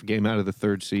 12. Half a game out of the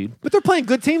third seed. But they're playing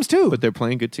good teams too. But they're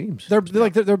playing good teams. They're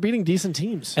beating decent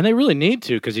teams. And they really need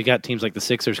to, because you got teams like the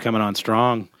Sixers coming on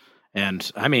strong.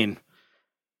 And, I mean,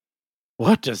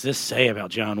 what does this say about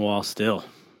John Wall still?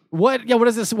 What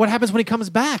is this? What happens when he comes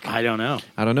back? I don't know.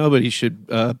 But he should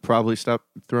probably stop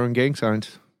throwing gang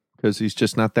signs because he's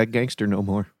just not that gangster no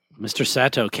more. Mr.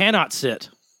 Sato cannot sit.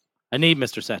 I need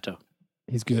Mr. Sato.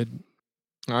 He's good.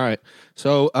 All right.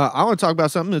 So I want to talk about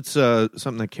something that's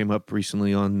something that came up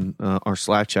recently on our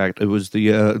Slack chat. It was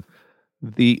the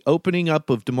opening up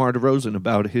of DeMar DeRozan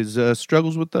about his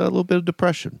struggles with a little bit of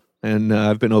depression. And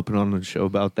I've been open on the show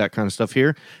about that kind of stuff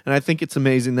here. And I think it's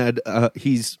amazing that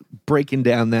he's breaking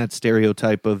down that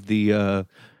stereotype of the,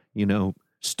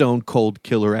 stone cold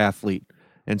killer athlete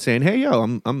and saying, "Hey,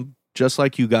 I'm just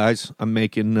like you guys. I'm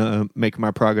making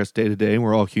my progress day to day.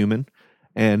 We're all human."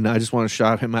 And I just want to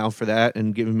shout him out for that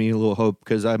and giving me a little hope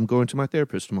because I'm going to my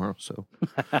therapist tomorrow. So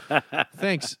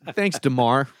thanks,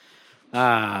 DeMar.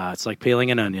 It's like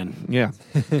peeling an onion. Yeah.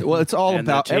 Well, it's all and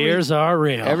about the tears are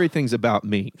real. Everything's about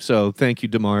me. So thank you,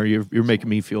 DeMar. You're making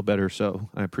me feel better. So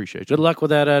I appreciate you. Good luck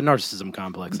with that narcissism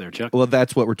complex there, Chuck. Well,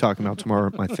 that's what we're talking about tomorrow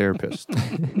at my therapist.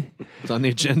 It's on the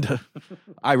agenda.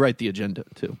 I write the agenda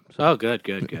too. So. Oh,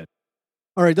 good.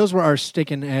 All right, those were our steak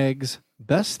and eggs.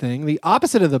 Best thing. The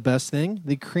opposite of the best thing,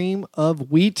 the cream of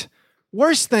wheat.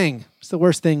 Worst thing. What's the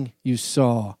worst thing you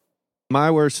saw? My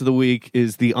worst of the week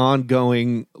is the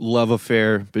ongoing love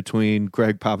affair between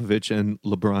Greg Popovich and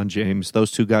LeBron James.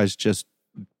 Those two guys just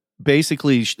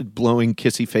basically blowing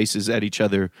kissy faces at each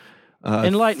other.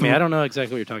 Enlighten me. I don't know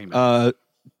exactly what you're talking about.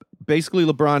 Basically,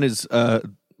 LeBron is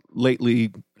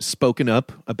lately spoken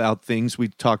up about things we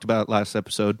talked about last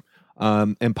episode.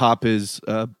 And Pop is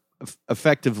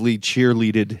effectively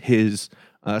cheerleaded his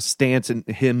stance and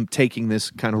him taking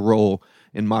this kind of role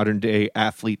in modern day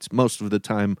athletes most of the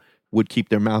time would keep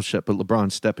their mouth shut, but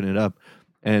LeBron's stepping it up.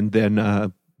 And then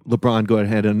LeBron going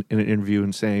ahead in an interview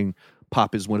and saying,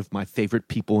 "Pop is one of my favorite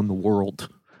people in the world,"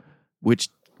 which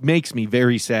makes me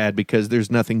very sad because there's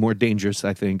nothing more dangerous,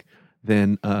 I think,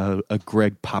 than a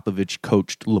Greg Popovich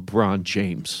coached LeBron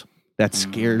James. That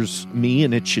scares me,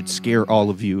 and it should scare all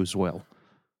of you as well.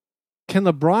 Can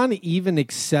LeBron even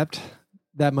accept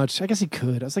that much? I guess he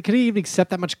could. I was like, could he even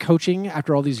accept that much coaching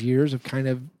after all these years of kind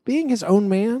of being his own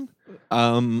man?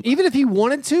 Even if he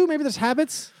wanted to, maybe there's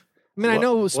habits. I mean, I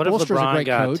know Spoelstra's a great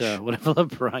coach. What if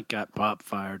LeBron got Pop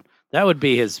fired? That would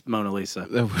be his Mona Lisa.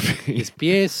 That would be. His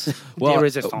pièce de Well,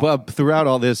 résistance. throughout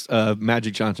all this,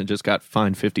 Magic Johnson just got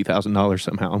fined $50,000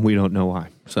 somehow, and we don't know why.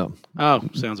 So, Oh,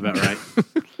 sounds about right.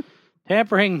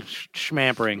 Tampering,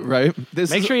 schmampering. right?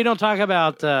 Make sure you don't talk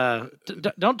about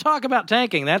don't talk about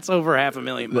tanking. That's over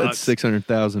 $500,000 that's bucks.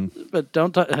 600,000. But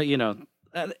don't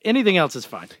anything else is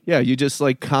fine. Yeah, you just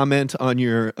like comment on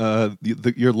your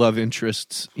your love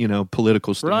interests,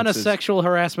 political stances. Run a sexual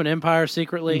harassment empire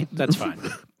secretly. That's fine.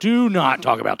 Do not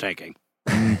talk about tanking.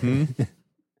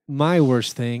 My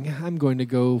worst thing, I'm going to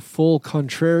go full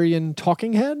contrarian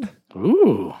talking head.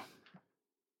 Ooh.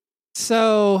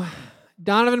 So,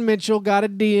 Donovan Mitchell got a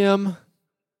DM.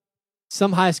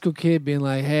 Some high school kid being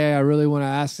like, hey, I really want to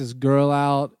ask this girl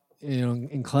out,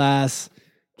 in class.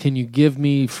 Can you give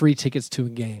me free tickets to a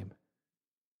game?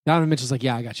 Donovan Mitchell's like,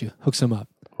 yeah, I got you. Hooks him up.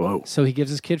 Whoa. So he gives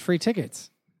his kid free tickets.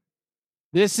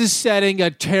 This is setting a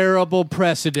terrible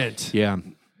precedent. Yeah.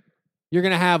 You're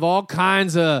going to have all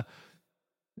kinds of,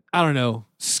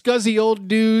 scuzzy old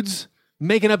dudes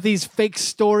making up these fake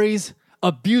stories,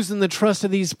 abusing the trust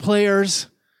of these players.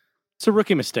 It's a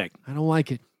rookie mistake. I don't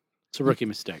like it. It's a rookie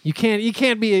mistake. You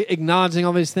can't be acknowledging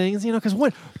all these things, because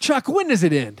when does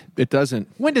it end? It doesn't.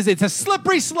 When does it? It's a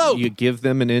slippery slope. You give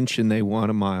them an inch and they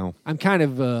want a mile. I'm kind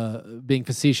of being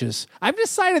facetious. I've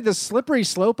decided the slippery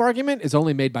slope argument is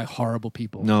only made by horrible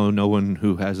people. No one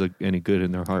who has any good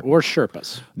in their heart. Or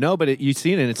Sherpas. No, but you've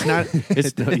seen it. It's not.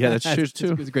 It's yeah, that's true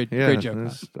too. It's a great joke.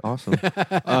 That's awesome.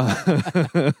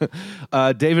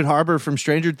 David Harbour from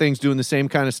Stranger Things doing the same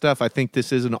kind of stuff. I think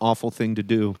this is an awful thing to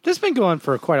do. This has been going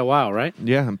for quite a while, right?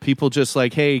 Yeah, and people just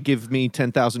like, hey, give me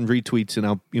 10,000 retweets and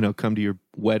I'll come to your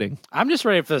wedding. I'm just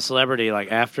ready for the celebrity,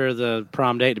 like after the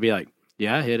prom date, to be like,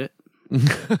 yeah, I hit it.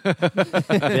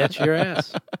 Bet your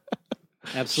ass.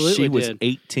 Absolutely She was did.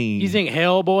 18. You think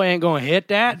Hellboy ain't going to hit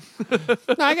that?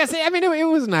 No, I guess. It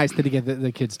was nice that he get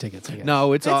the kids tickets. I guess.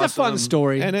 No, it's awesome. a fun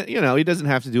story. And he doesn't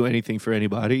have to do anything for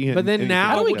anybody. But then now-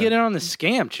 How do we get in on the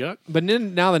scam, Chuck? But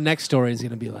then now the next story is going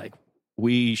to be like,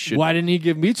 we should. why didn't he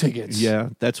give me tickets? Yeah,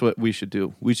 that's what we should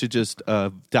do. We should just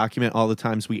document all the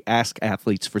times we ask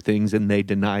athletes for things and they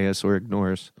deny us or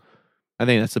ignore us. I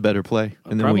think that's a better play.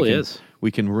 And then probably is. We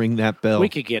can ring that bell. We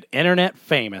could get internet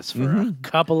famous for a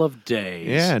couple of days.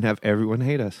 Yeah, and have everyone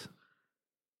hate us.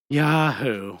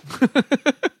 Yahoo.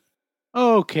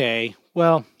 Okay.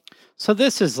 Well, so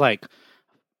this is like,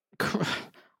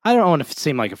 I don't want to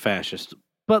seem like a fascist,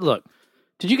 but look,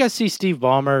 did you guys see Steve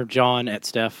Ballmer, John, at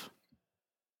Steph?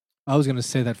 I was going to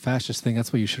say that fascist thing.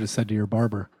 That's what you should have said to your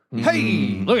barber.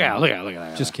 Hey, look at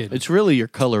that. Just kidding. It's really your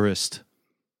colorist.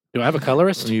 Do I have a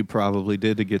colorist? You probably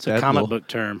did to get It's a that comic little- book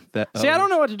term. that- See, I don't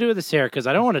know what to do with this hair because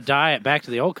I don't want to dye it back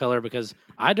to the old color because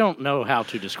I don't know how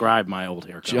to describe my old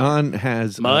hair color. John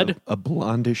has Mud? a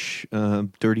blondish,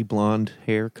 dirty blonde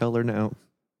hair color now.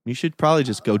 You should probably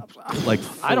just go like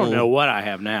full, I don't know what I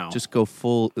have now. Just go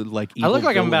full like. I look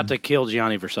like I'm about villain. to kill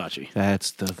Gianni Versace.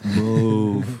 That's the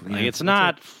move. Like it's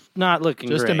not looking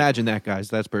Just great. imagine that,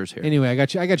 guys. That's Burr's hair. Anyway, I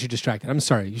got you distracted. I'm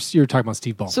sorry. You were talking about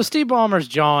Steve Ballmer. So Steve Ballmer's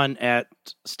John at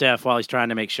Steph while he's trying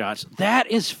to make shots. That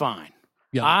is fine.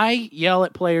 Yeah. I yell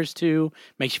at players too.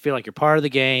 Makes you feel like you're part of the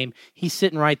game. He's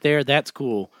sitting right there. That's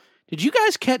cool. Did you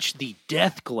guys catch the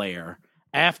death glare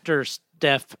after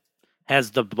Steph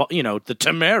has the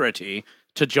temerity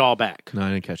to jaw back? No, I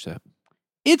didn't catch that.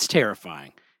 It's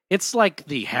terrifying. It's like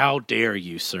the "How dare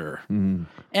you, sir?" Mm.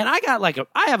 And I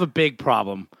have a big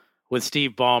problem with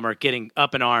Steve Ballmer getting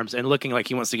up in arms and looking like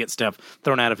he wants to get Steph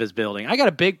thrown out of his building. I got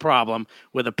a big problem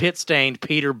with a pit-stained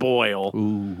Peter Boyle,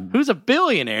 who's a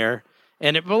billionaire,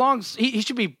 and it belongs. He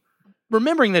should be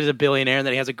remembering that he's a billionaire and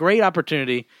that he has a great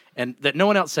opportunity and that no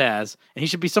one else has, and he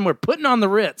should be somewhere putting on the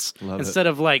Ritz instead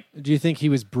of like. Do you think he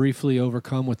was briefly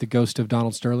overcome with the ghost of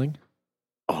Donald Sterling?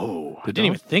 Oh, I didn't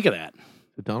even think of that.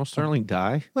 Did Donald Sterling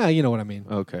die? Well, you know what I mean.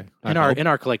 Okay. In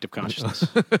our collective consciousness.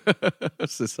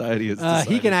 Society is.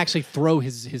 He can actually throw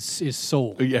his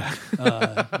soul. Yeah.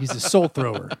 He's a soul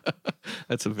thrower.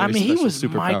 That's a very. he special was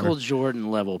superpower. Michael Jordan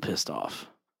level pissed off.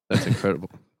 That's incredible.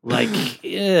 Like,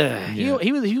 he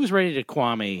was ready to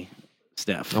Kwame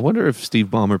Steph. I wonder if Steve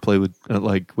Ballmer played with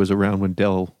was around when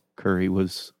Del Curry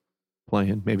was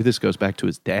playing. Maybe this goes back to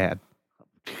his dad.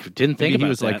 Didn't think Maybe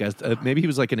about he was that. maybe he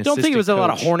was like an. Don't think it was a lot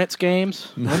of coach. Hornets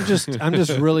games. I'm just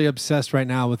really obsessed right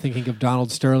now with thinking of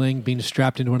Donald Sterling being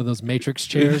strapped into one of those Matrix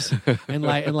chairs, and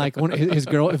his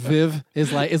girl Viv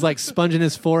is like sponging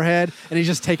his forehead, and he's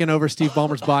just taking over Steve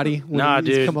Ballmer's body when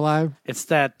he's dude. come alive. It's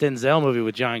that Denzel movie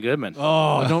with John Goodman.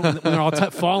 Oh, don't when they're all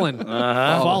falling.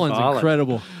 Fallen's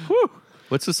incredible.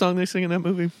 What's the song they sing in that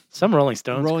movie? Some Rolling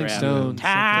Stones. Rolling crap. Stones.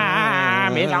 Time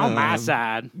time is on my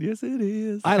side. Yes, it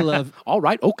is. I love. All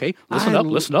right, okay. Listen I up,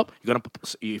 listen up. You're gonna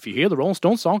if you hear the Rolling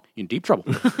Stones song, you're in deep trouble.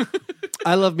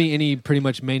 I love me any pretty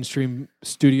much mainstream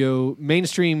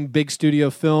big studio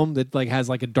film that like has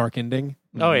like a dark ending.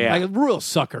 Oh yeah. Like a real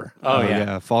sucker. Oh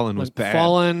yeah. Fallen was Like bad.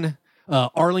 Fallen,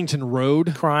 Arlington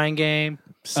Road. Crying Game.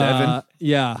 7.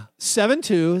 Yeah. 7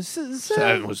 too.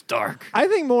 7 was dark. I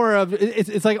think more of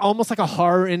it's like almost like a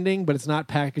horror ending, but it's not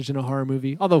packaged in a horror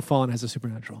movie. Although Fallen has a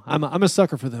supernatural. I'm a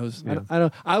sucker for those. Yeah.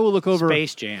 I will look over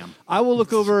Space Jam. I will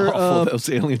look over Awful. Those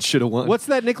aliens should have won. what's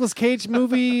that Nicolas Cage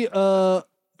movie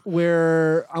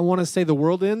where I want to say the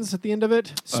world ends at the end of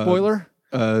it? Spoiler.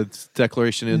 It's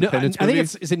Declaration of No, Independence I think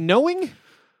movie? is it Knowing?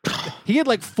 He had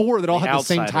like 4 that all The had the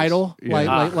same Outsiders. title,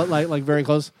 Yeah. like very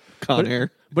close. Con but,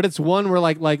 Air. But it's one where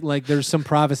like there's some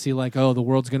prophecy like, oh, the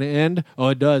world's gonna end. Oh,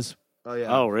 it does. Oh yeah.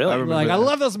 Oh, really? remember Like I that.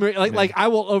 love those movies. Like I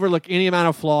will overlook any amount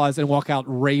of flaws and walk out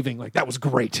raving like that was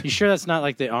great. You sure that's not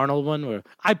like the Arnold one where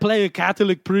I play a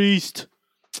Catholic priest?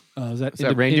 Is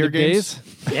that Reindeer Games?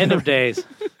 End of days.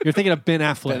 You're thinking of Ben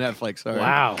Affleck. Ben Affleck, sorry.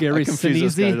 Wow. Gary I confuse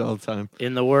those Sinise. guys all the time.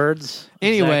 In the words. of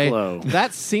Anyway, Zach Lowe,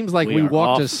 that seems like we are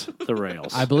walked off us. the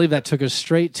rails. I believe that took us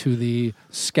straight to the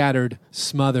scattered,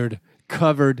 smothered,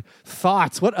 covered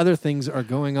thoughts. What other things are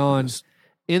going on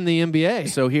in the NBA?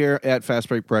 So here at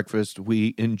Fastbreak Breakfast,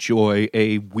 we enjoy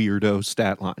a weirdo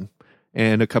stat line.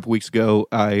 And a couple weeks ago,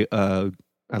 I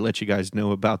let you guys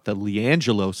know about the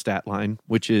LiAngelo stat line,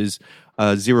 which is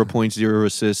 0.0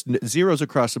 assists, zeros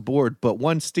across the board, but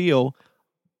 1 steal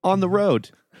on the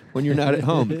road when you're not at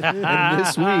home. And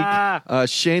this week,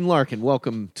 Shane Larkin,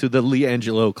 welcome to the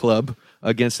LiAngelo Club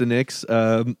against the Knicks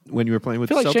when you were playing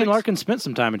with I feel the like Celtics. Shane Larkin spent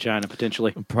some time in China,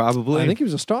 potentially. Probably. I think he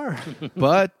was a star.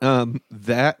 But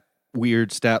that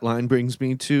weird stat line brings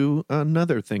me to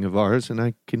another thing of ours, and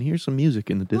I can hear some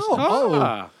music in the distance.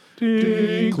 Ah.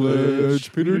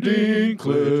 Dinklage, Peter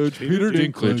Dinklage, Peter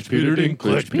Dinklage, Peter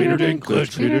Dinklage, Peter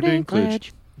Dinklage, Peter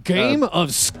Dinklage. Game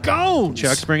of scones.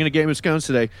 Chuck's bringing a game of scones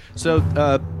today. So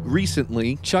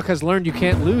recently, Chuck has learned you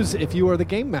can't lose if you are the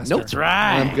game master. That's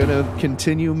right. I'm going to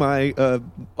continue my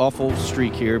awful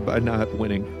streak here by not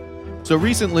winning. So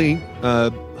recently,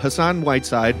 Hassan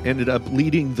Whiteside ended up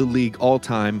leading the league all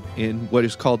time in what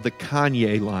is called the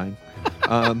Kanye line.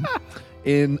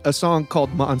 In a song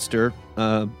called Monster,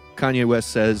 Kanye West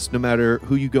says, no matter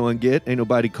who you go and get, ain't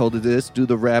nobody called to this. Do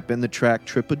the rap and the track,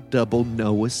 triple-double,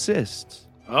 no assists.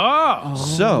 Oh.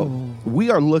 So we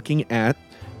are looking at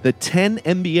the 10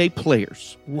 NBA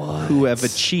players who have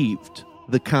achieved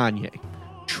the Kanye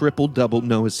triple-double,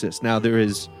 no assists. Now there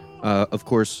is, of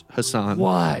course, Hassan.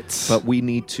 What? But we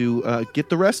need to get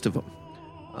the rest of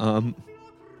them.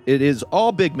 It is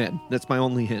all big men. That's my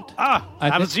only hint.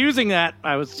 I was using that.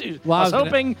 I was Well,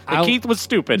 hoping that Keith was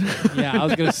stupid. Yeah, I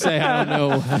was going to say, I don't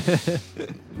know.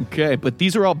 Okay, but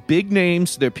these are all big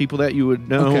names. They're people that you would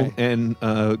know. Okay. And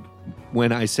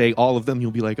when I say all of them,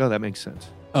 you'll be like, oh, that makes sense.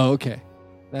 Oh, okay.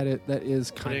 That is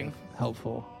kind of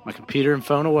helpful. My computer and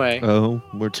phone away Oh,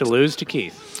 we're to lose to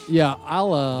Keith. Yeah,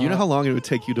 I'll. You know how long it would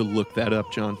take you to look that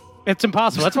up, John? It's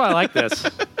impossible. That's why I like this.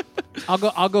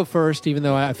 I'll go first, even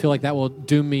though I feel like that will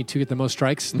doom me to get the most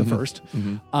strikes. The first.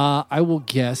 I will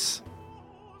guess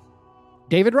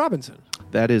David Robinson.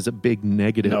 That is a big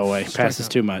negative. No way. Passes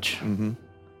too much.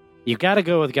 You got to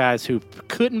go with guys who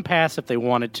couldn't pass if they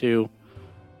wanted to.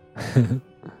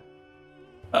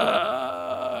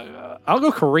 I'll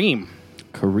go Kareem.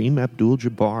 Kareem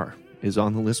Abdul-Jabbar is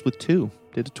on the list with 2.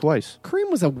 Did it twice. Kareem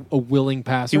was a willing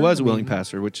passer. He was a I mean, willing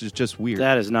passer, which is just weird.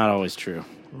 That is not always true.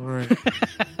 All right.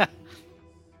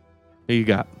 Who you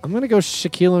got? I'm going to go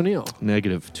Shaquille O'Neal.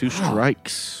 Negative. 2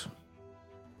 strikes.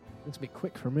 It's be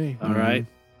quick for me. All right.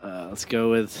 Let's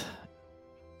go with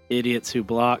idiots who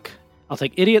block. I'll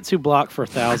take idiots who block for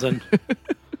 1,000.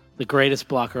 The greatest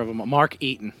blocker of them all. Mark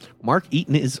Eaton. Mark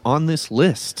Eaton is on this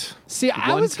list. See,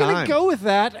 I One was going time. to go with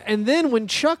that, and then when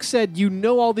Chuck said you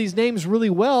know all these names really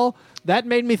well, that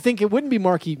made me think it wouldn't be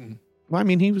Mark Eaton. Well, I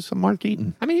mean, he was a Mark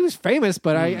Eaton. I mean, he was famous,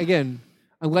 but I'm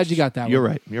glad you got that You're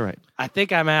one. right. You're right. I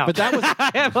think I'm out. But that was-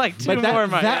 I have like 2 But more in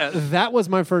my head. that was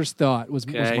my first thought was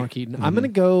Okay. Mark Eaton. I'm going to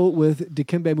go with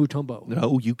Dikembe Mutombo.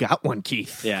 No, you got one,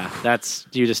 Keith. Yeah, that's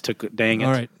you just took. Dang it.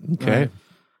 All right. Okay.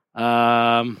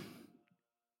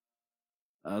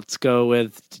 Let's go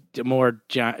with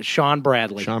Sean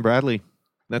Bradley. Sean Bradley.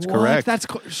 That's What? correct. That's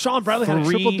Sean Bradley had a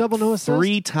triple-double, no assist?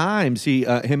 3 times.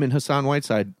 Him and Hassan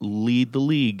Whiteside lead the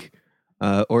league,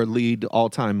 or lead all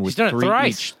time with He's done it 3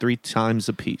 thrice. each, 3 times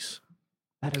apiece.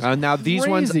 That is Now, these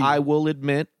ones, crazy. I will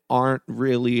admit, aren't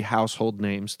really household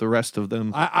names. The rest of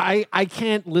them, I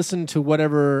can't listen to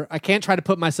whatever. I can't try to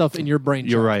put myself in your brain.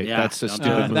 you're Chuck. right. Yeah, That's a don't do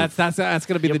stupid that. move. That's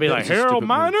going to be You'll the be like Harold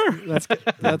Miner,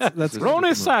 that's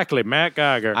Ronnie Sackley, Matt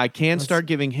Geiger. I can start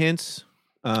giving hints.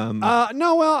 no.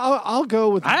 Well, I'll go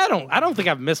with. I don't think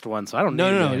I've missed one, so I don't.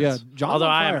 No, need no, any yeah. hints. John's Although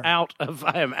on I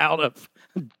fire. am out of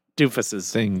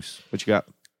doofuses. Things. What you got?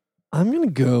 I'm going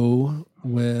to go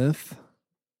with.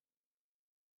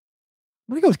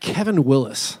 I'm going to go with Kevin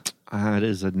Willis. It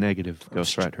is a negative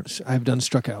Ghost Rider. I've done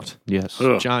struck out. Yes.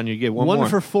 Ugh. John, you get One more.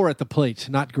 for 4 at the plate.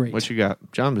 Not great. What you got?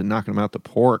 John's been knocking him out the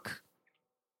pork.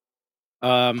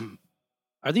 Are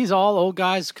these all old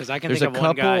guys? Because I can There's think a of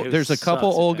one guy. couple. Who There's a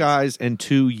couple sucks at old fantasy. guys and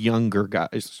 2 younger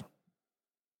guys.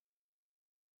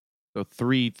 So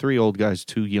three old guys,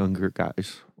 2 younger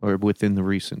guys, or within the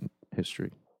recent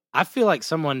history. I feel like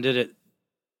someone did it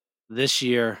this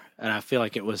year, and I feel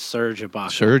like it was Serge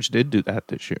Ibaka. Surge did do that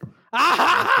this year.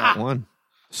 That one.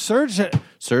 Surge.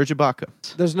 Surge Ibaka.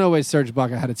 There's no way Serge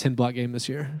Ibaka had a 10-block game this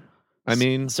year. I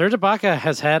mean, Serge Ibaka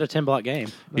has had a 10-block game.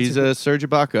 he's a Serge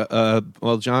Ibaka.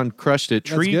 Well, John crushed it.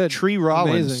 That's good. Tree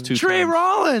Rollins. Amazing. 2 Trey times.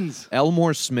 Rollins.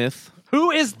 Elmore Smith. Who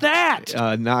is that?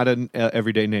 Not an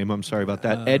everyday name. I'm sorry about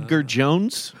that. Edgar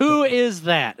Jones Who is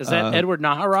that? Is that Edward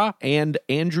Nahara? and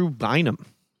Andrew Bynum.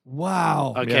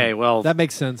 Wow. Okay, well, That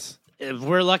makes sense.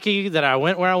 we're lucky that I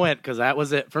went where I went because that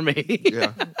was it for me. It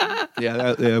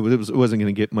wasn't going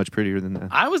to get much prettier than that.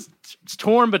 I was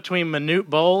torn between Manute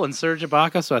Bol and Serge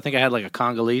Ibaka, so I think I had like a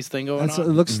Congolese thing going It on.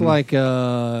 looks like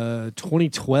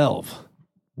 2012.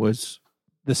 Was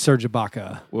The Serge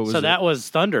Ibaka. what was So it? that was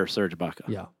Thunder Serge Ibaka.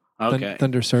 Yeah. Okay.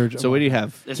 Thunder Surge. So what do you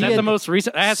have? Is He that the had- most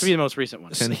recent? That has to be the most recent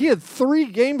one. He had 3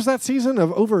 games that season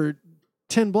of over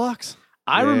 10 blocks.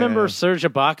 I Yeah. remember Serge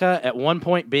Ibaka at one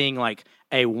point being like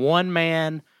a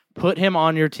one-man, put him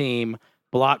on your team,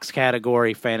 blocks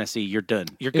category, fantasy, you're done.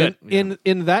 You're good.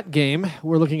 In that game,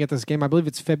 we're looking at this game. I believe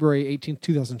it's February 18th,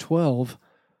 2012.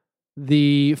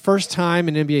 The first time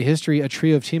in NBA history a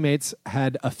trio of teammates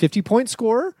had a 50-point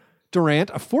scorer, Durant,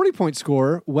 a 40-point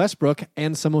scorer, Westbrook,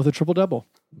 and someone with a triple-double.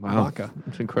 Wow, Ibaka.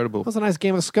 it's incredible. That was a nice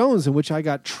game of scones in which I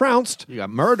got trounced. You got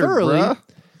murdered, thoroughly. bruh.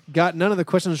 Got none of the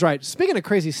questions right. Speaking of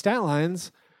crazy stat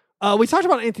lines, we talked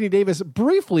about Anthony Davis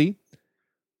briefly.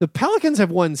 The Pelicans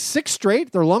have won 6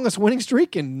 straight, their longest winning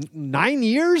streak in 9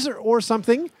 years or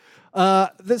something.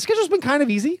 The schedule's been kind of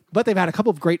easy, but they've had a couple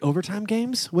of great overtime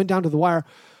games, went down to the wire.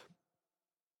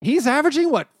 He's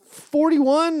averaging,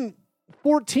 41,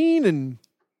 14, and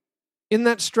in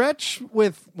that stretch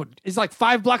with, it's like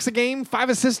 5 blocks a game, 5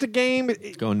 assists a game.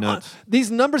 Going nuts.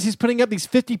 These numbers he's putting up, these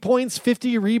 50 points,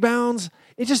 50 rebounds,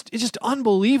 it's just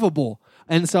unbelievable.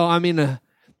 And so, I mean,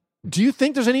 do you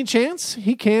think there's any chance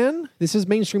he can, this is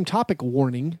mainstream topic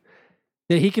warning,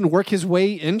 that he can work his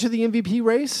way into the MVP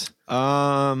race?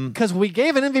 Because we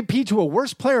gave an MVP to a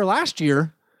worse player last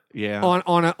year Yeah.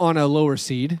 on a lower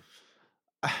seed.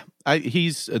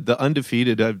 He's the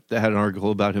undefeated. I had an article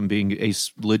about him being a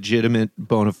legitimate,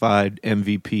 bona fide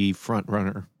MVP front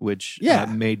runner, which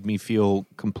made me feel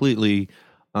completely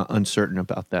uncertain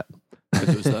about that. Because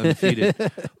it was the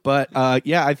undefeated. But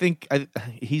I think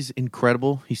he's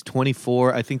incredible. He's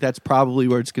 24. I think that's probably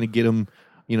where it's going to get him.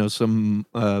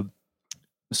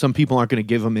 Some people aren't going to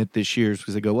give him it this year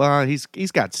because they go, well, he's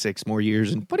got 6 more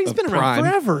years. But he's been around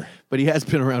forever. But he has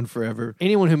been around forever.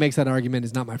 Anyone who makes that argument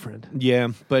is not my friend. Yeah,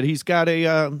 but he's got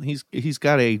a he's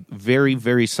got a very,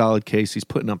 very solid case. He's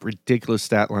putting up ridiculous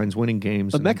stat lines, winning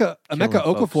games. Emeka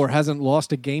Okafor hasn't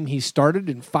lost a game he started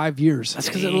in 5 years. That's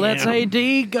because it lets AD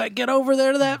get over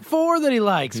there to that 4 that he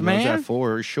likes, He man. knows that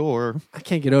for sure. I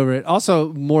can't get over it.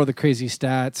 Also, more of the crazy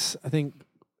stats. I think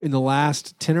in the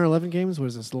last 10 or 11 games, what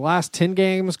is this? The last 10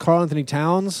 games, Karl Anthony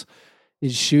Towns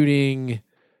is shooting,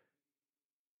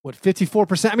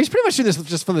 54%? I mean, he's pretty much shooting this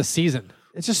just from the season.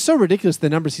 It's just so ridiculous,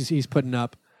 the numbers he's putting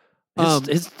up.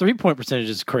 His 3-point percentage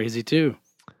is crazy, too.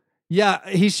 Yeah,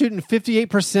 he's shooting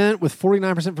 58% with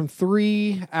 49% from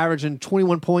 3, averaging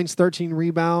 21 points, 13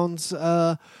 rebounds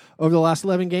over the last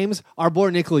 11 games. Our boy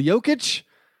Nikola Jokic,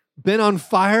 been on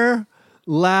fire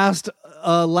last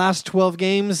 12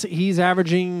 games. He's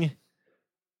averaging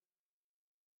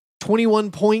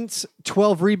 21 points,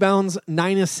 12 rebounds,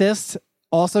 9 assists,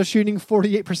 also shooting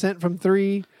 48% from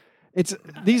 3. It's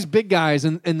these big guys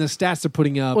and the stats they're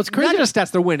putting up. What's crazy- Not just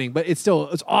stats they're winning, but it's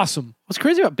awesome. What's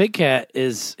crazy about Big Cat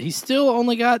is he's still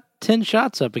only got 10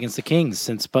 shots up against the Kings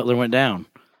since Butler went down.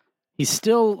 He's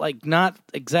still not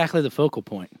exactly the focal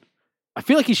point. I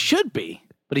feel like he should be,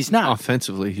 but he's not.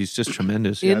 Offensively, he's just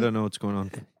tremendous. I don't know what's going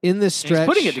on. In this stretch, He's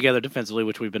putting it together defensively,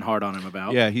 which we've been hard on him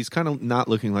about. Yeah, he's kind of not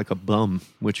looking like a bum,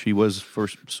 which he was for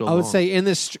so long. I would say in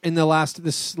the last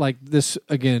this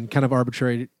again kind of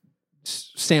arbitrary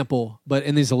sample, but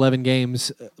in these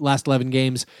last 11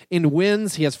 games, in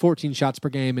wins he has 14 shots per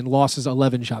game, in losses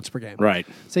 11 shots per game. Right.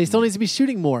 So he still needs to be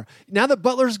shooting more. Now that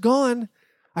Butler's gone,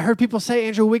 I heard people say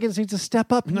Andrew Wiggins needs to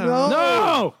step up.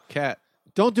 No. Cat.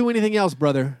 Don't do anything else,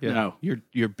 brother. Yeah. No. You're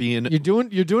doing okay.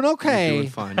 You're doing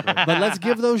fine, bro. But let's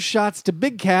give those shots to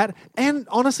Big Cat and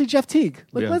honestly Jeff Teague.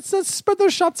 Yeah. Let's spread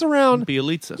those shots around.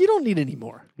 Bielitsa. You don't need any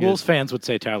more. Wolves fans would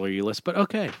say Tyler Eulis, but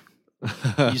okay.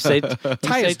 You say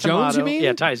Tyus Jones, you mean?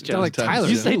 Yeah, Tyus Jones. Like Tyler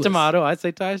you say Eulis. tomato, I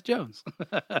say Tyus Jones.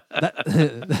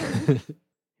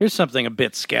 Here's something a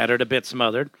bit scattered, a bit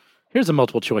smothered. Here's a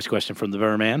multiple choice question from the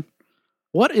Verman.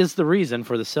 What is the reason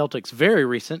for the Celtics' very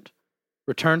recent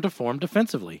return to form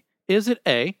defensively? Is it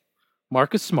A,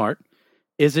 Marcus Smart?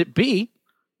 Is it B,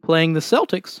 playing the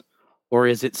Celtics? Or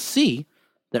is it C,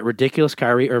 that ridiculous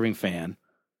Kyrie Irving fan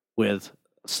with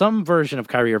some version of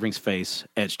Kyrie Irving's face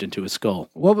etched into his skull?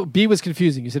 Well, B was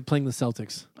confusing. You said playing the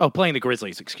Celtics. Oh, playing the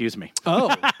Grizzlies, excuse me.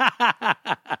 Oh.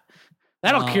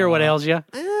 That'll cure what ails you.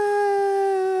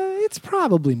 It's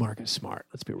probably Marcus Smart.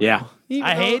 Let's be real. Yeah.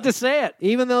 I hate to say it.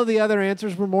 Even though the other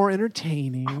answers were more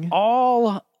entertaining.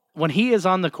 When he is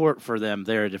on the court for them,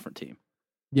 they're a different team.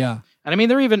 Yeah. And I mean,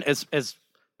 they're even as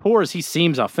poor as he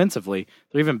seems offensively,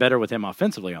 they're even better with him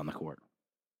offensively on the court.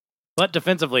 But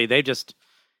defensively,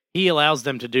 he allows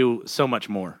them to do so much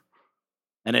more.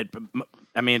 And it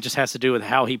just has to do with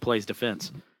how he plays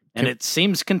defense. And it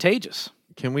seems contagious.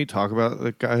 Can we talk about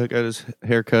the guy who got his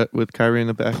haircut with Kyrie in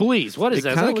the back? Please, what is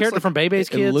that? Is that a character from Bebe's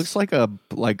Kids? It looks like a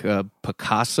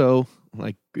Picasso.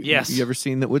 Like, yes. You ever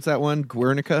seen that? What's that one?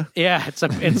 Guernica? Yeah, it's a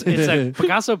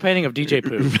Picasso painting of DJ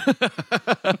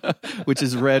Pooh, which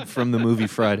is red from the movie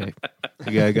Friday.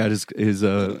 The guy got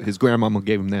his grandmama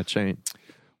gave him that chain.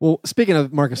 Well, speaking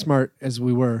of Marcus Smart,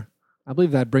 I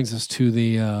believe that brings us to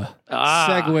the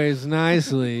segues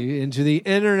nicely into the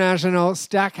International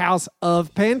Stackhouse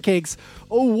of Pancakes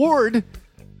Award,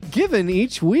 given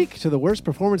each week to the worst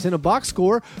performance in a box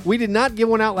score. We did not give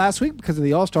one out last week because of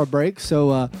the All-Star break,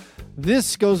 so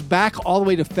this goes back all the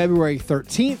way to February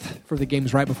 13th for the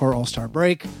games right before All-Star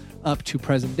break, up to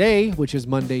present day, which is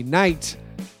Monday night,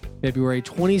 February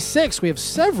 26th. We have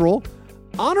several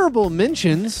honorable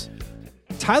mentions.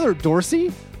 Tyler Dorsey,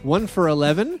 1 for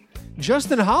 11.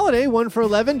 Justin Holiday, 1 for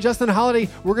 11. Justin Holiday,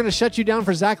 we're going to shut you down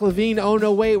for Zach LaVine. Oh,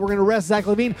 no, wait, we're going to rest Zach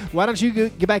LaVine. Why don't you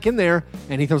get back in there?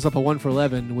 And he throws up a 1 for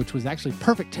 11, which was actually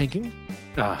perfect tanking.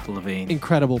 LaVine.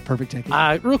 Incredible perfect tanking.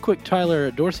 Real quick,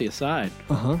 Tyler Dorsey aside,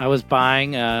 I was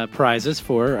buying prizes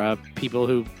for people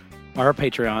who are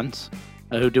Patreons,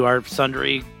 who do our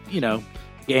sundry,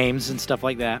 games and stuff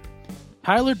like that.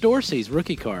 Tyler Dorsey's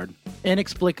rookie card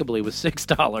inexplicably was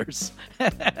 $6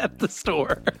 at the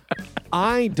store.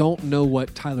 I don't know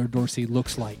what Tyler Dorsey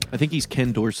looks like. I think he's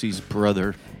Ken Dorsey's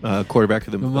brother, quarterback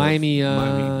of the Miami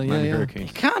Hurricane.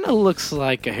 He kind of looks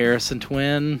like a Harrison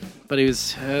twin, but he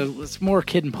was it's more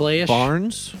kid and play-ish.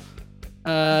 Barnes?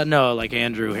 No, like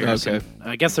Andrew Harrison. Okay.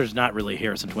 I guess there's not really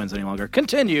Harrison twins any longer.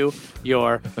 Continue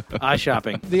your eye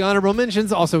shopping. The honorable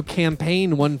mentions also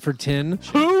Campaign, 1 for 10.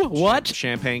 Who? What?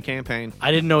 Champagne campaign.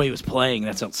 I didn't know he was playing.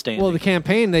 That's outstanding. Well, the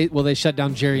Campaign, they shut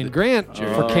down Jerry and Grant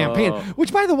for Campaign,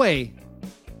 which, by the way,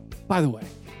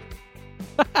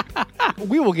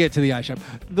 we will get to the eye shop.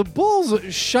 The Bulls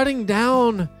shutting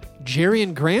down Jerry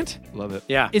and Grant? Love it.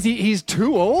 Yeah. He's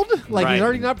too old? Like, Right. he's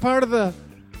already not part of the...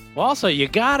 Well, also, you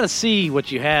got to see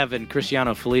what you have in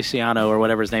Cristiano Feliciano or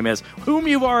whatever his name is, whom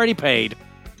you've already paid.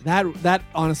 That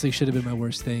honestly should have been my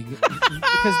worst thing.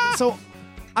 Because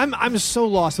I'm so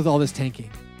lost with all this tanking.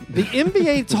 The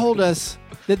NBA told us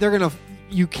that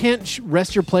you can't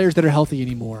rest your players that are healthy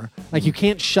anymore. Like, you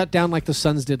can't shut down like the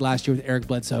Suns did last year with Eric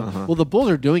Bledsoe. Well, the Bulls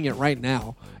are doing it right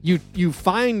now. You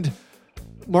find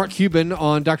Mark Cuban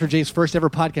on Dr. J's first ever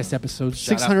podcast episode,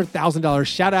 $600,000.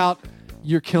 Shout out.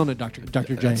 You're killing it, Dr.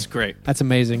 J. That's great. That's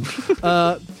amazing.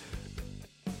 But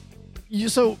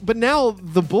now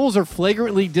the Bulls are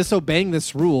flagrantly disobeying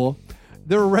this rule.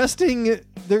 They're arresting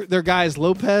their guys,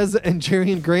 Lopez and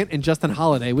Jerry and Grant and Justin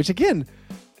Holiday, which, again,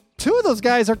 2 of those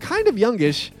guys are kind of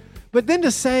youngish. But then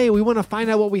to say we want to find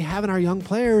out what we have in our young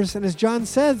players, and as John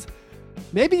says,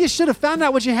 maybe you should have found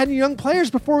out what you had in your young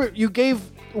players before you gave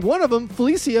one of them,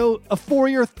 Felicio, a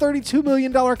 4-year, $32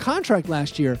 million contract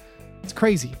last year. It's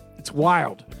crazy. It's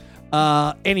wild.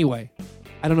 Anyway,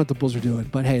 I don't know what the Bulls are doing,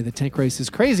 but hey, the tank race is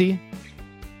crazy.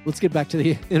 Let's get back to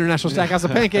the International Stackhouse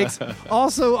of Pancakes.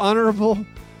 Also honorable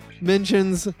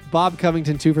mentions: Bob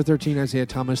Covington, 2 for 13. Isaiah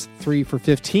Thomas, 3 for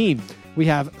 15. We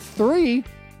have 3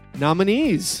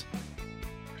 nominees.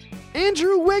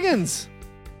 Andrew Wiggins,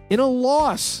 in a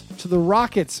loss to the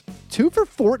Rockets, 2 for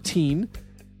 14,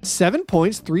 7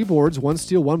 points, 3 boards, 1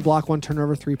 steal, 1 block, 1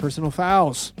 turnover, 3 personal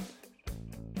fouls.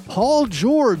 Paul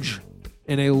George,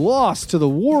 in a loss to the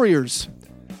Warriors,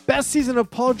 best season of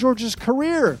Paul George's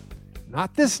career.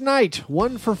 Not this night,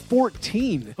 1 for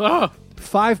 14.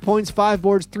 5 points, 5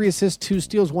 boards, 3 assists, 2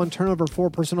 steals, 1 turnover, 4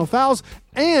 personal fouls,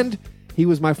 and he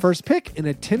was my first pick in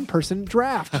a 10-person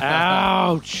draft.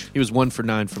 Ouch. He was 1 for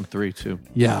 9 from 3 too.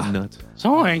 Yeah. Nuts.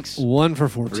 Thanks. 1 for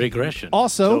 14. Regression.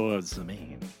 Also, towards the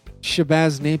mean.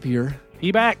 Shabazz Napier,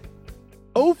 He back.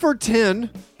 0 for 10,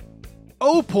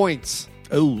 0 points.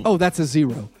 Oh, that's a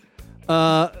 0.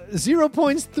 0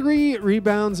 points, 3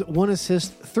 rebounds, 1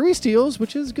 assist, 3 steals,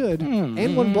 which is good,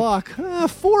 and 1 block.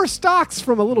 4 stocks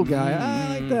from a little guy.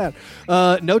 I like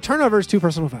that. No turnovers, 2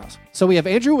 personal fouls. So we have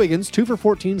Andrew Wiggins, 2 for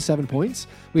 14, 7 points.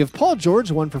 We have Paul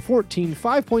George, 1 for 14,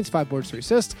 5 points, 5 boards, 3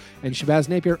 assists. And Shabazz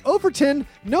Napier, 0 for 10,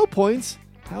 no points.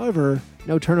 However,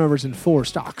 no turnovers and 4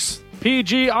 stocks.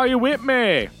 PG, are you with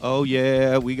me? Oh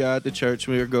yeah, we got the church.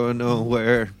 We are going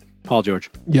nowhere. Paul George.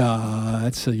 Yeah,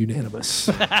 that's Yeah, unanimous.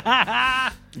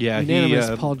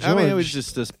 Unanimous Paul I mean, it George. was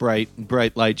just this bright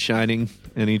light shining,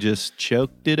 and he just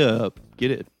choked it up.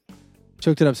 Get it?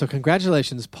 Choked it up. So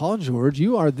congratulations, Paul George.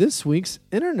 You are this week's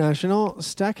International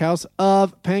Stackhouse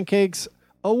of Pancakes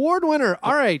Award winner.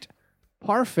 All right.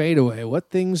 Par fadeaway.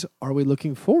 What things are we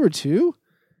looking forward to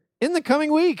in the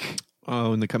coming week?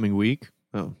 Oh, in the coming week.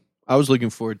 Oh, I was looking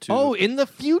forward to. Oh, in the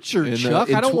future, in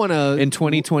Chuck. I don't want to in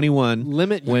 2021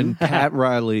 limit you. when Pat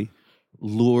Riley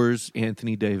lures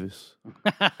Anthony Davis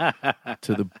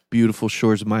to the beautiful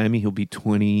shores of Miami. He'll be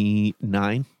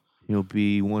 29. He'll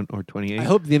be 1 or 28. I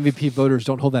hope the MVP voters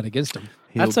don't hold that against him.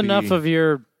 That's enough of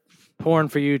your porn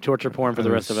for you, torture porn for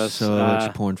the rest of us. So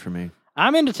much porn for me.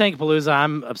 I'm into Tankapalooza.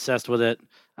 I'm obsessed with it.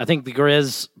 I think the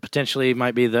Grizz potentially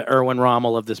might be the Erwin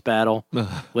Rommel of this battle,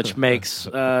 which makes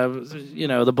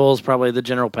the Bulls probably the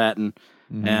General Patton.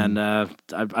 And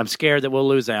I'm scared that we'll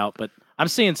lose out, but I'm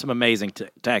seeing some amazing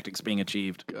tactics being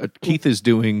achieved. Keith is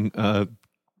doing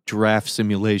draft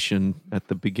simulation at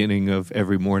the beginning of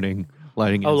every morning.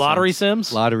 Lighting lottery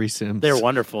sims? Lottery sims. They're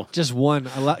wonderful. Just one.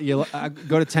 I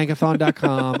go to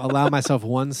tankathon.com, allow myself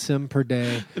 1 sim per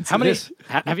day. How many?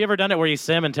 Have you ever done it where you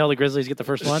sim until the Grizzlies get the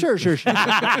first one? Sure.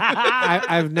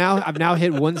 I've now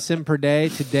hit 1 sim per day.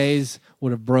 Today's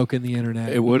would have broken the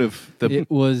internet. It would have.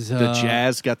 It was the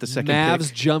Jazz got the second Mavs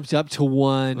pick. jumped up to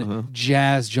 1.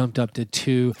 Jazz jumped up to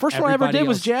 2. First one I ever did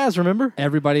was Jazz, remember?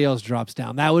 Everybody else drops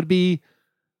down. That would be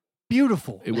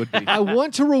beautiful. It would be. I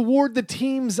want to reward the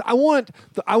teams. I want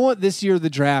this year the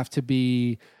draft to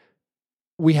be.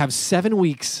 We have 7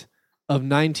 weeks of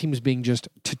 9 teams being just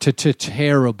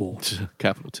terrible,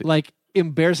 Capital T, like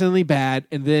embarrassingly bad,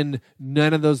 and then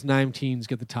none of those 9 teams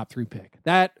get the top 3 pick.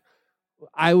 That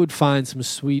I would find some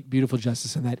sweet, beautiful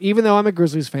justice in that. Even though I'm a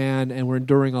Grizzlies fan and we're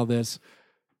enduring all this,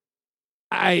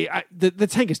 the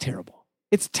tank is terrible.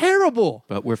 It's terrible.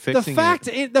 But we're fixing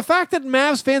it. The fact that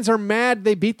Mavs fans are mad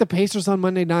they beat the Pacers on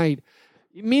Monday night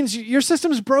means your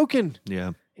system's broken.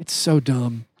 Yeah. It's so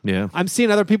dumb. Yeah. I'm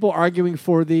seeing other people arguing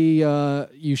for the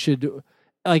you should,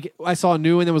 like, I saw a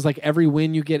new one that was like every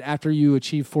win you get after you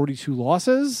achieve 42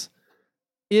 losses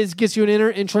gets you an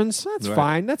entrance. That's right.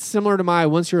 fine. That's similar to my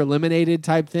once you're eliminated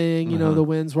type thing. You know, the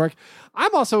wins work.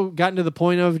 I'm also gotten to the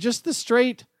point of just the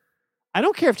straight, I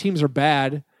don't care if teams are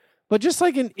bad, but just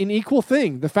like an equal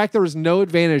thing, the fact there was no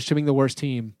advantage to being the worst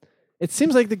team. It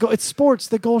seems like it's sports.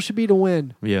 The goal should be to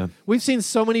win. Yeah. We've seen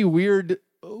so many weird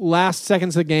last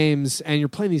seconds of games, and you're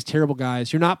playing these terrible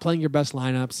guys. You're not playing your best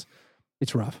lineups.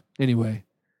 It's rough. Anyway,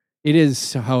 it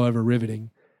is, however,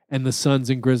 riveting. And the Suns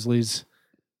and Grizzlies,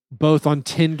 both on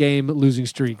 10-game losing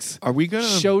streaks. Are we gonna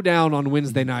showdown on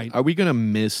Wednesday night? Are we gonna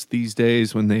miss these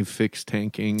days when they've fixed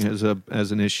tanking as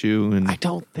an issue? And I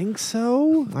don't think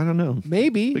so. I don't know.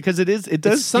 Maybe Because it does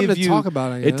it's something give to you, talk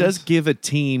about. It does give a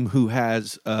team who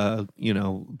has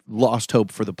lost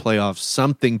hope for the playoffs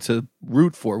something to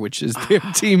root for, which is their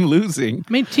team losing.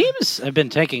 I mean, teams have been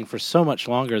tanking for so much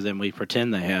longer than we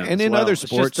pretend they have. And as in well. other It's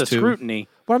sports, just the too. scrutiny.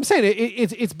 But I'm saying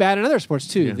it's bad in other sports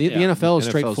too. Yeah. The Yeah. NFL is NFL's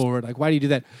straightforward. Like, why do you do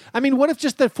that? I mean, what if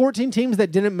just the 14 teams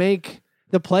that didn't make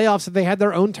the playoffs, if they had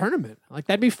their own tournament? Like,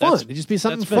 that'd be fun. It'd just be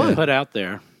something That's been fun. put out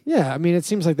there. Yeah, I mean, it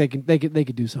seems like they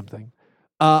could do something.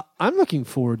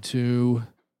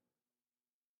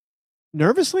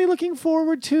 Nervously looking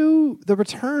forward to the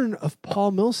return of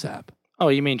Paul Millsap. Oh,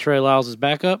 you mean Trey Lyles is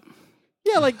back up?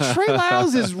 Yeah, like Trey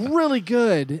Lyles is really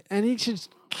good, and he should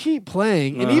keep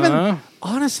playing. And even,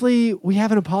 honestly, we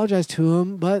haven't apologized to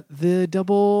him, but the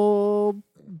double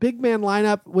big man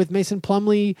lineup with Mason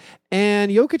Plumlee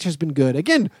and Jokic has been good.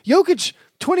 Again, Jokic,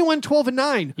 21, 12, and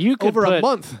 9 You could over put a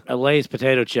month. a Lay's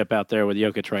potato chip out there with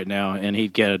Jokic right now, and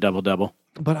he'd get a double-double.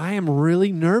 But I am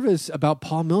really nervous about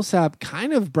Paul Millsap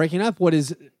kind of breaking up what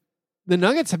is... The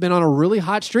Nuggets have been on a really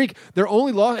hot streak. They're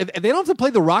only lost... If they don't have to play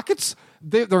the Rockets,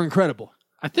 they're incredible.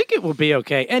 I think it will be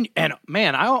okay. And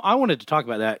man, I wanted to talk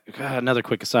about that. God, another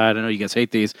quick aside. I know you guys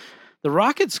hate these. The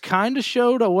Rockets kind of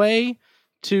showed a way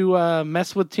to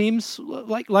mess with teams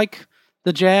like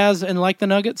the Jazz and like the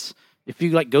Nuggets. If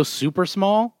you go super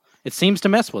small, it seems to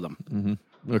mess with them.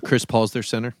 Mm-hmm. Chris Paul's their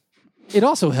center. It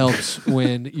also helps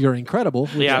when you're incredible.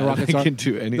 Yeah, the Rockets they can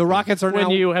do anything. The Rockets are when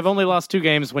now... you have only lost 2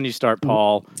 games when you start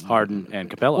Paul, Harden, and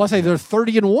Capella. Well, I'll say they're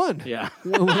 30-1. Yeah.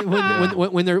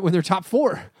 when they're top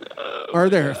 4, or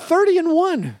they're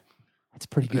 30-1. That's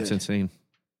pretty good. That's insane.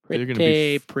 Pretty,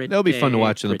 they'll be fun to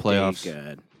watch in the pretty playoffs.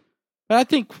 Good. But I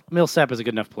think Millsap is a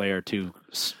good enough player to,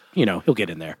 he'll get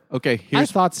in there. Okay, I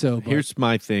thought so. But here's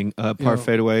my thing.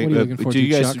 Parfait away. what are you looking forward Did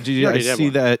you to, guys Chuck? did you guys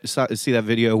see that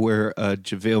video where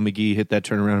JaVale McGee hit that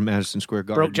turnaround in Madison Square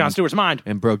Garden? Broke Jon Stewart's mind.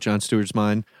 And broke Jon Stewart's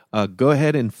mind. Go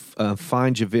ahead and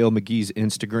find JaVale McGee's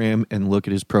Instagram and look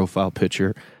at his profile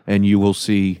picture, and you will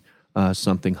see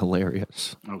something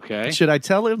hilarious. Okay. Should I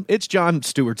tell him? It's Jon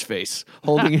Stewart's face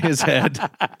holding his head,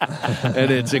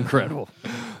 and it's incredible.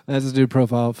 That's a dude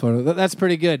profile photo. That's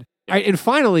pretty good. All right, and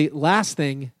finally, last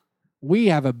thing, we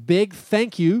have a big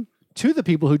thank you to the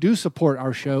people who do support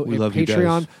our show We at love you guys.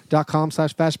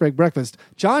 patreon.com/fastbreakbreakfast.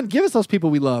 John, give us those people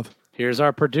we love. Here's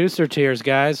our producer tiers,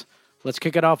 guys. Let's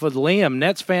kick it off with Liam,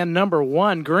 Nets fan number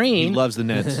 1, Green. He loves the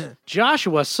Nets.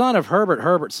 Joshua, son of Herbert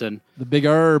Herbertson. The big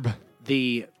herb.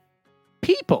 The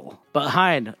people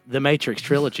behind the Matrix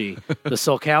trilogy, the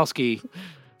Solkowski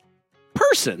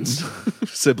persons.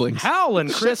 Siblings. Howell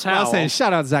and Chris I was Howell. saying,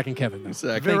 shout out Zach and Kevin.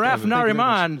 Zach, Viraf thank you very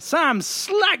much. Nariman, Sam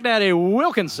Slackdaddy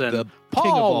Wilkinson, The king of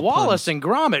Paul all Wallace puns. and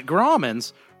Gromit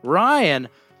Grommans, Ryan,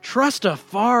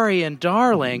 Trustafari and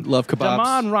Darling, Love kebabs.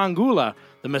 Daman Rangula,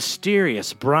 the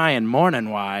mysterious Brian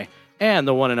Morninwhy, and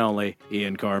the one and only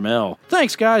Ian Carmel.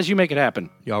 Thanks, guys. You make it happen.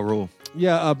 Y'all rule.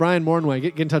 Yeah, Brian Mornway,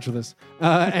 get in touch with us.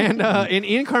 And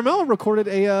Ian Carmel recorded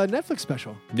a Netflix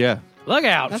special. Yeah. Look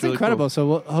out. That's really incredible.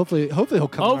 So hopefully he'll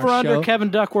come Over on our under show. Kevin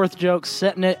Duckworth jokes,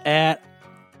 setting it at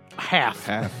half.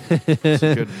 It's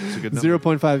a good number.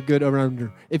 0.5 good over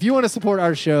under. If you want to support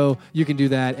our show, you can do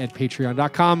that at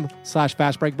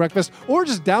patreon.com/fastbreakbreakfast or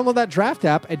just download that draft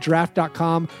app at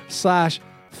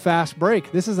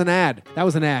draft.com/fastbreak. This is an ad. That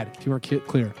was an ad, if you weren't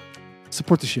clear.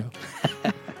 Support the show.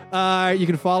 You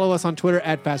can follow us on Twitter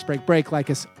at FastBreakBreak. Like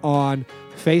us on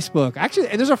Facebook. Actually,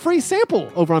 and there's a free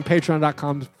sample over on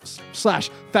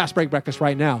patreon.com/fastbreakbreakfast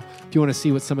right now. If you want to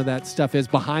see what some of that stuff is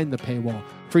behind the paywall.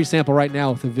 Free sample right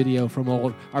now with a video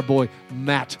from our boy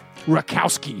Matt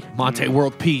Rakowski. Monte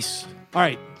World Peace. All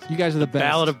right, you guys are the best.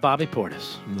 Ballad of Bobby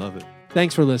Portis. Love it.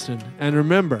 Thanks for listening. And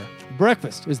remember,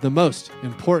 breakfast is the most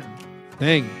important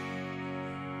thing.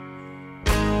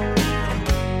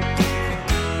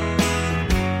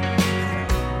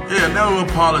 Yeah, never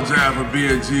apologize for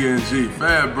being G&G.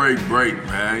 Fast break,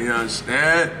 man. You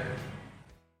understand?